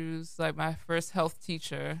Andrews, like my first health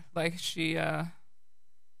teacher. Like she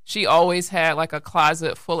always had like a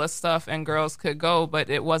closet full of stuff and girls could go, but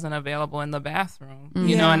it wasn't available in the bathroom.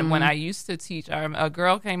 You know, and when I used to teach,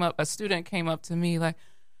 a student came up to me like,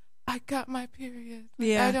 I got my period.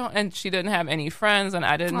 And she didn't have any friends, and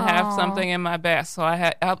I didn't have something in my bag. So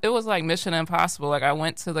it was like Mission Impossible. Like I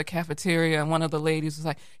went to the cafeteria, and one of the ladies was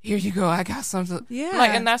like, "Here you go, I got something." Yeah,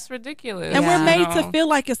 like, and that's ridiculous. And we're made to feel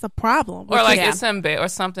like it's a problem, or like it's or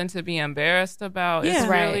something to be embarrassed about. It's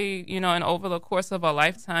really, and over the course of a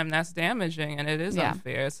lifetime, that's damaging, and it is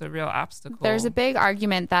unfair. It's a real obstacle. There's a big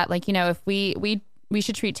argument that, like, if we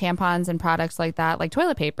should treat tampons and products like that like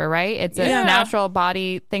toilet paper, right? It's a natural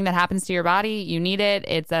body thing that happens to your body. You need it.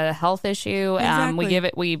 It's a health issue.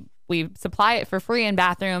 Exactly. We supply it for free in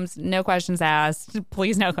bathrooms, no questions asked.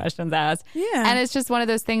 Please, no questions asked. Yeah. And it's just one of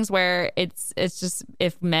those things where it's just,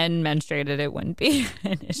 if men menstruated, it wouldn't be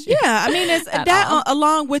an issue. Yeah, I mean, it's that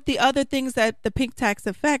along with the other things that the pink tax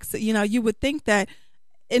affects. You would think that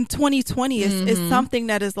in 2020 is something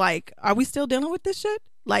that is like, are we still dealing with this shit?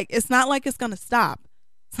 Like, it's not like it's going to stop.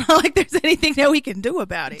 It's not like there's anything that we can do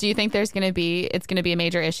about it. Do you think it's going to be a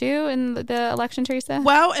major issue in the election, Teresa?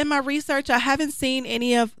 Well, in my research, I haven't seen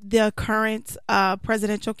any of the current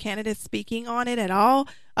presidential candidates speaking on it at all.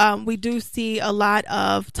 We do see a lot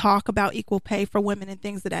of talk about equal pay for women and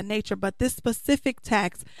things of that nature. But this specific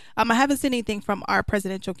tax, I haven't seen anything from our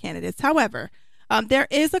presidential candidates. However, there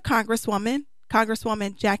is a Congresswoman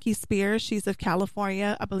Jackie Spears. She's of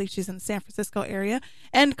California. I believe she's in the San Francisco area.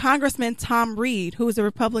 And Congressman Tom Reed, who is a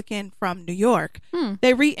Republican from New York.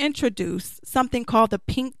 They reintroduced something called the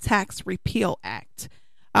Pink Tax Repeal Act.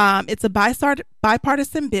 It's a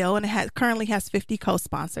bipartisan bill, and it currently has 50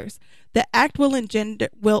 co-sponsors. The act will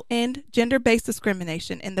end gender-based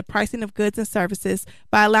discrimination in the pricing of goods and services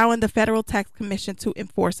by allowing the Federal Tax Commission to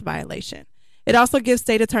enforce violation. It also gives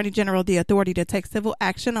State Attorney General the authority to take civil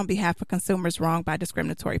action on behalf of consumers wronged by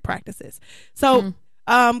discriminatory practices. So,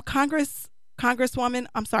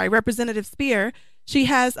 Representative Spear, she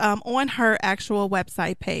has on her actual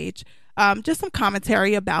website page just some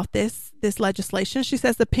commentary about this legislation. She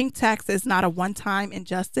says the pink tax is not a one-time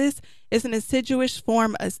injustice. It's an insidious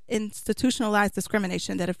form of institutionalized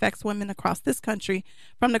discrimination that affects women across this country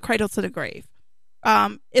from the cradle to the grave.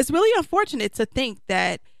 It's really unfortunate to think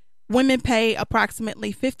that women pay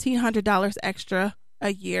approximately $1,500 extra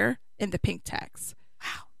a year in the pink tax.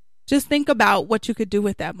 Wow. Just think about what you could do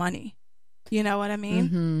with that money. You know what I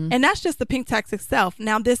mean? And that's just the pink tax itself.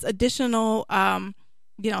 Now, this additional,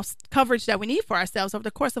 coverage that we need for ourselves over the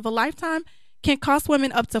course of a lifetime can cost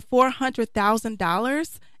women up to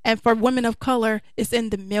 $400,000. And for women of color, it's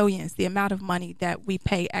in the millions, the amount of money that we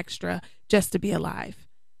pay extra just to be alive.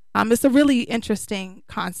 It's a really interesting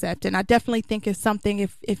concept, and I definitely think it's something,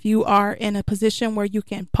 if you are in a position where you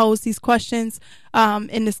can pose these questions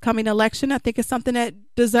in this coming election, I think it's something that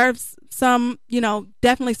deserves some,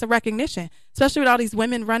 definitely some recognition, especially with all these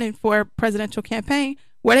women running for presidential campaign.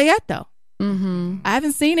 Where they at, though? I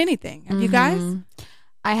haven't seen anything. Have you guys?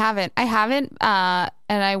 I haven't. And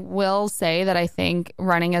I will say that I think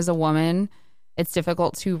running as a woman, it's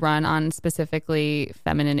difficult to run on specifically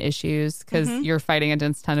feminine issues because you're fighting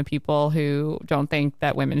against a ton of people who don't think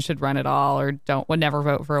that women should run at all or would never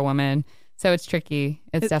vote for a woman. So it's tricky.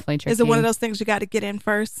 It's definitely tricky. Is it one of those things you got to get in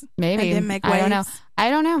first? Maybe. And then make waves? I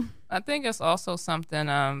don't know. I think it's also something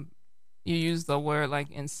you use the word like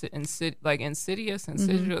insidious, like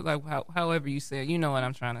however you say it. You know what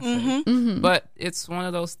I'm trying to say. But it's one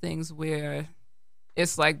of those things where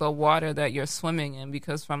it's like the water that you're swimming in,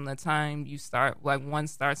 because from the time you start, like one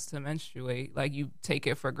starts to menstruate, like you take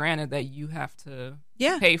it for granted that you have to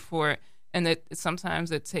pay for it. And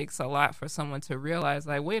sometimes it takes a lot for someone to realize,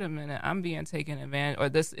 like, wait a minute, I'm being taken advantage, or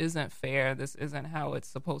this isn't fair. This isn't how it's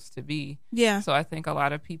supposed to be. Yeah. So I think a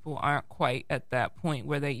lot of people aren't quite at that point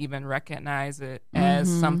where they even recognize it as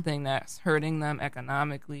something that's hurting them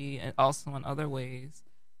economically and also in other ways.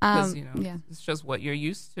 Because it's just what you're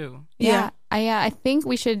used to. Yeah. I think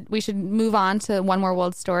we should move on to one more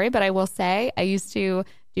world story. But I will say I used to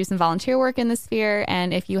do some volunteer work in the sphere,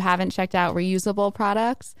 and if you haven't checked out reusable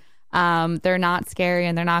products, they're not scary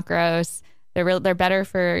and they're not gross. They're better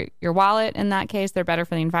for your wallet in that case. They're better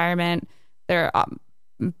for the environment. They're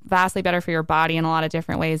vastly better for your body in a lot of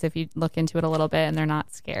different ways if you look into it a little bit, and they're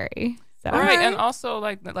not scary. So. Right, and also,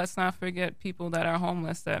 like, let's not forget people that are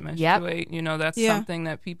homeless that menstruate. Yep. That's something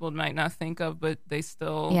that people might not think of, but they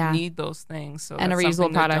still need those things. So and a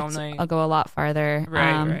reusable product will go a lot farther.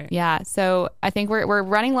 Right. Yeah, so I think we're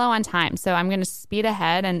running low on time, so I'm going to speed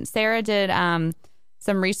ahead. And Sarah did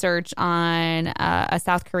some research on a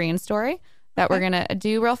South Korean story that we're going to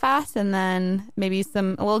do real fast, and then maybe a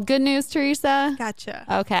little good news, Teresa. Gotcha.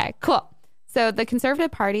 Okay, cool. So the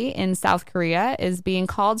Conservative Party in South Korea is being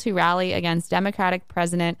called to rally against Democratic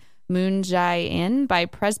President Moon Jae-in by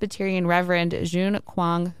Presbyterian Reverend Jun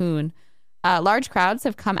Kwang-hoon. Large crowds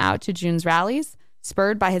have come out to Jun's rallies,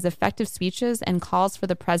 spurred by his effective speeches and calls for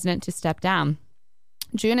the president to step down.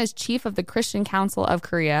 Jun is chief of the Christian Council of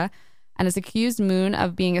Korea and has accused Moon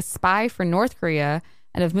of being a spy for North Korea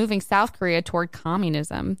and of moving South Korea toward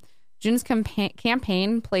communism. Jun's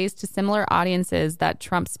campaign plays to similar audiences that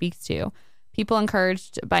Trump speaks to, people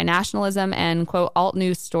encouraged by nationalism and, quote,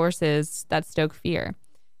 alt-news sources that stoke fear.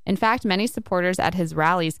 In fact, many supporters at his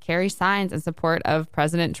rallies carry signs in support of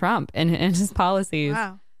President Trump and his policies.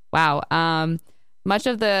 Wow. Much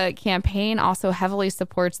of the campaign also heavily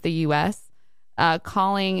supports the U.S.,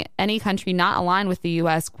 calling any country not aligned with the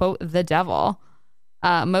U.S., quote, the devil.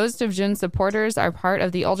 Most of Jun's supporters are part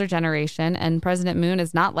of the older generation, and President Moon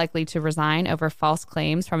is not likely to resign over false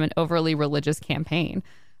claims from an overly religious campaign.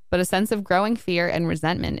 But a sense of growing fear and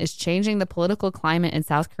resentment is changing the political climate in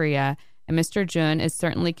South Korea, and Mr. Jun is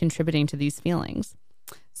certainly contributing to these feelings.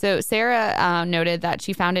 So Sarah noted that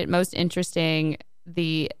she found it most interesting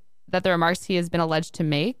that the remarks he has been alleged to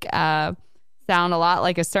make sound a lot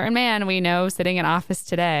like a certain man we know sitting in office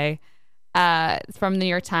today. From the New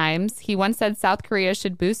York Times, he once said South Korea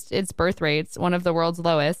should boost its birth rates, one of the world's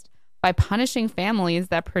lowest, by punishing families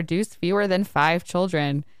that produce fewer than 5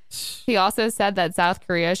 children. He also said that South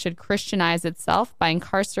Korea should Christianize itself by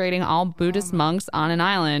incarcerating all Buddhist monks on an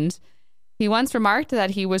island. He once remarked that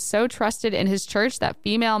he was so trusted in his church that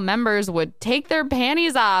female members would take their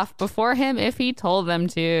panties off before him if he told them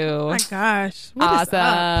to. Oh my gosh.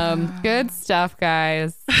 Awesome. Good stuff,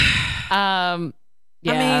 guys. Yeah.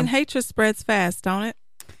 I mean, hatred spreads fast, don't it?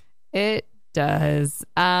 It does.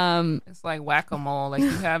 It's like whack-a-mole. Like, you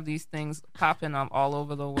have these things popping up all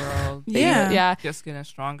over the world. Yeah. Just getting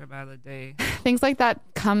stronger by the day. Things like that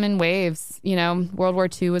come in waves. You know, World War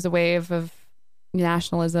II was a wave of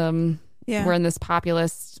nationalism. Yeah. We're in this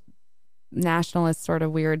populist, nationalist sort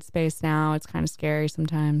of weird space now. It's kind of scary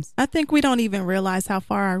sometimes. I think we don't even realize how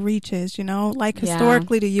far our reach is, you know? Like,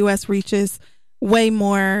 historically, the U.S. reaches way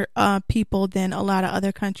more people than a lot of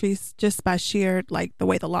other countries just by sheer, like, the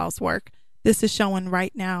way the laws work. This is showing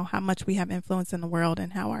right now how much we have influence in the world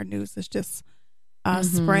and how our news is just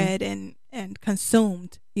spread and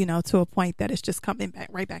consumed, you know, to a point that it's just coming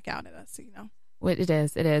right back out at us, you know? It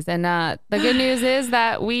is. And the good news is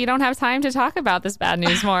that we don't have time to talk about this bad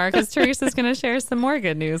news more because Teresa's going to share some more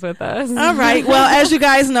good news with us. All right. Well, as you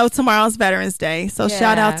guys know, tomorrow's Veterans Day. So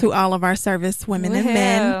shout out to all of our service women and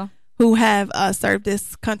men who have served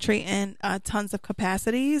this country in tons of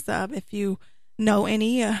capacities. If you know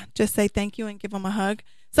any, just say thank you and give them a hug.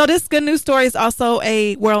 So this good news story is also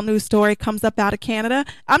a world news story. Comes up out of Canada.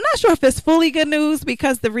 I'm not sure if it's fully good news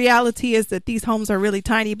because the reality is that these homes are really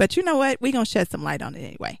tiny, but you know what? We're going to shed some light on it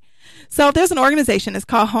anyway. So there's an organization. It's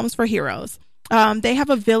called Homes for Heroes. They have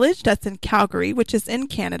a village that's in Calgary, which is in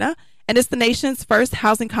Canada, and it's the nation's first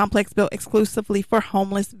housing complex built exclusively for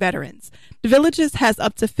homeless veterans. The villages has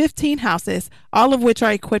up to 15 houses, all of which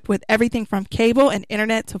are equipped with everything from cable and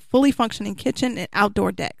internet to fully functioning kitchen and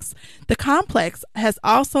outdoor decks. The complex has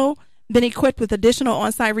also been equipped with additional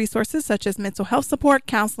on-site resources such as mental health support,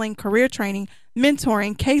 counseling, career training,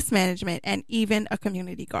 mentoring, case management, and even a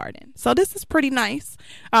community garden. So this is pretty nice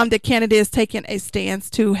that Canada is taking a stance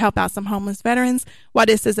to help out some homeless veterans. While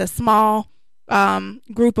this is a small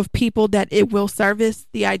group of people that it will service,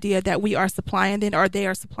 the idea that we are supplying it or they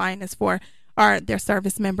are supplying this for their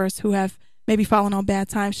service members who have maybe fallen on bad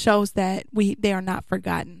times shows that they are not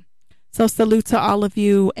forgotten. So salute to all of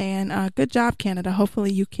you and good job, Canada.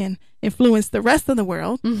 Hopefully you can influence the rest of the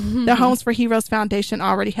world. Mm-hmm. The Homes for Heroes Foundation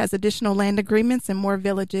already has additional land agreements in more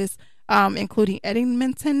villages, including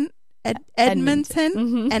Edmonton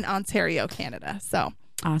and Ontario, Canada. So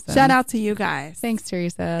awesome. Shout out to you guys. Thanks,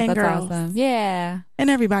 Teresa. And that's girls. Awesome. Yeah. And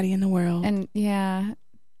everybody in the world. And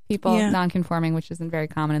people non-conforming, which isn't very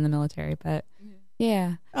common in the military, but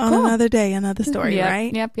yeah. On another day, another story,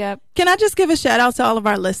 right? Yep. Can I just give a shout out to all of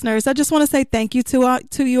our listeners? I just want to say thank you to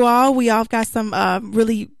you all. We all got some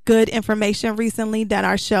really good information recently that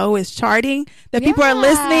our show is charting, that people are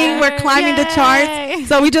listening. We're climbing the charts.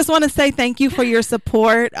 So we just want to say thank you for your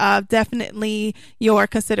support. Definitely your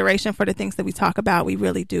consideration for the things that we talk about. We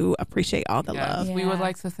really do appreciate all the love. We would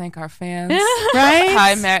like to thank our fans. Right?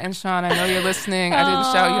 Hi, Matt and Sean. I know you're listening. I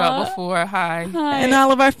didn't shout you out before. Hi. And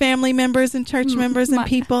all of our family members and church members and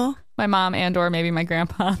people. my mom and or maybe my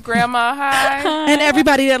grandpa. Grandma, hi. And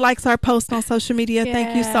everybody that likes our post on social media,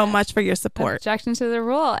 thank you so much for your support. Objection to the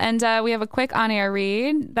rule. And we have a quick on-air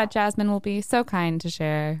read that Jasmine will be so kind to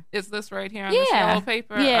share. Is this right here on this yellow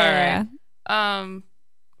paper? Yeah. All right.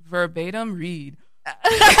 Verbatim read.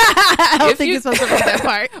 I don't think you're supposed to read that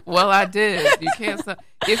part. Well, I did. You can't stop.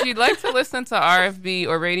 If you'd like to listen to RFB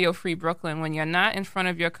or Radio Free Brooklyn when you're not in front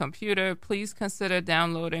of your computer, please consider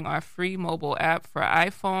downloading our free mobile app for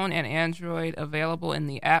iPhone and Android, available in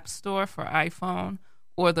the App Store for iPhone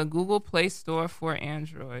or the Google Play Store for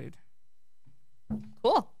Android.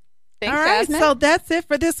 Cool. Thanks, all right, Jasmine. so that's it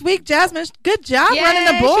for this week. Jasmine, good job running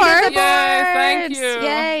the Yay, board. she did the Yay, boards. thank you.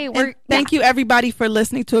 Yay. And thank you, everybody, for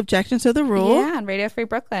listening to Objection to the Rule. Yeah, on Radio Free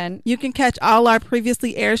Brooklyn. You can catch all our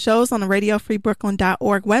previously aired shows on the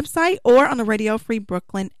RadioFreeBrooklyn.org website or on the Radio Free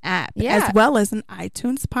Brooklyn app, as well as an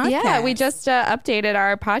iTunes podcast. Yeah, we just updated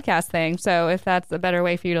our podcast thing, so if that's a better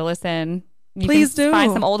way for you to listen, you please can do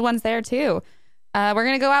find some old ones there too. We're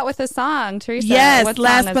going to go out with a song. Teresa, yes, what song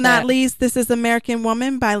last is but not it? least, this is American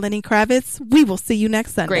Woman by Lenny Kravitz. We will see you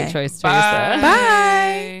next Sunday. Great choice, Teresa. Bye.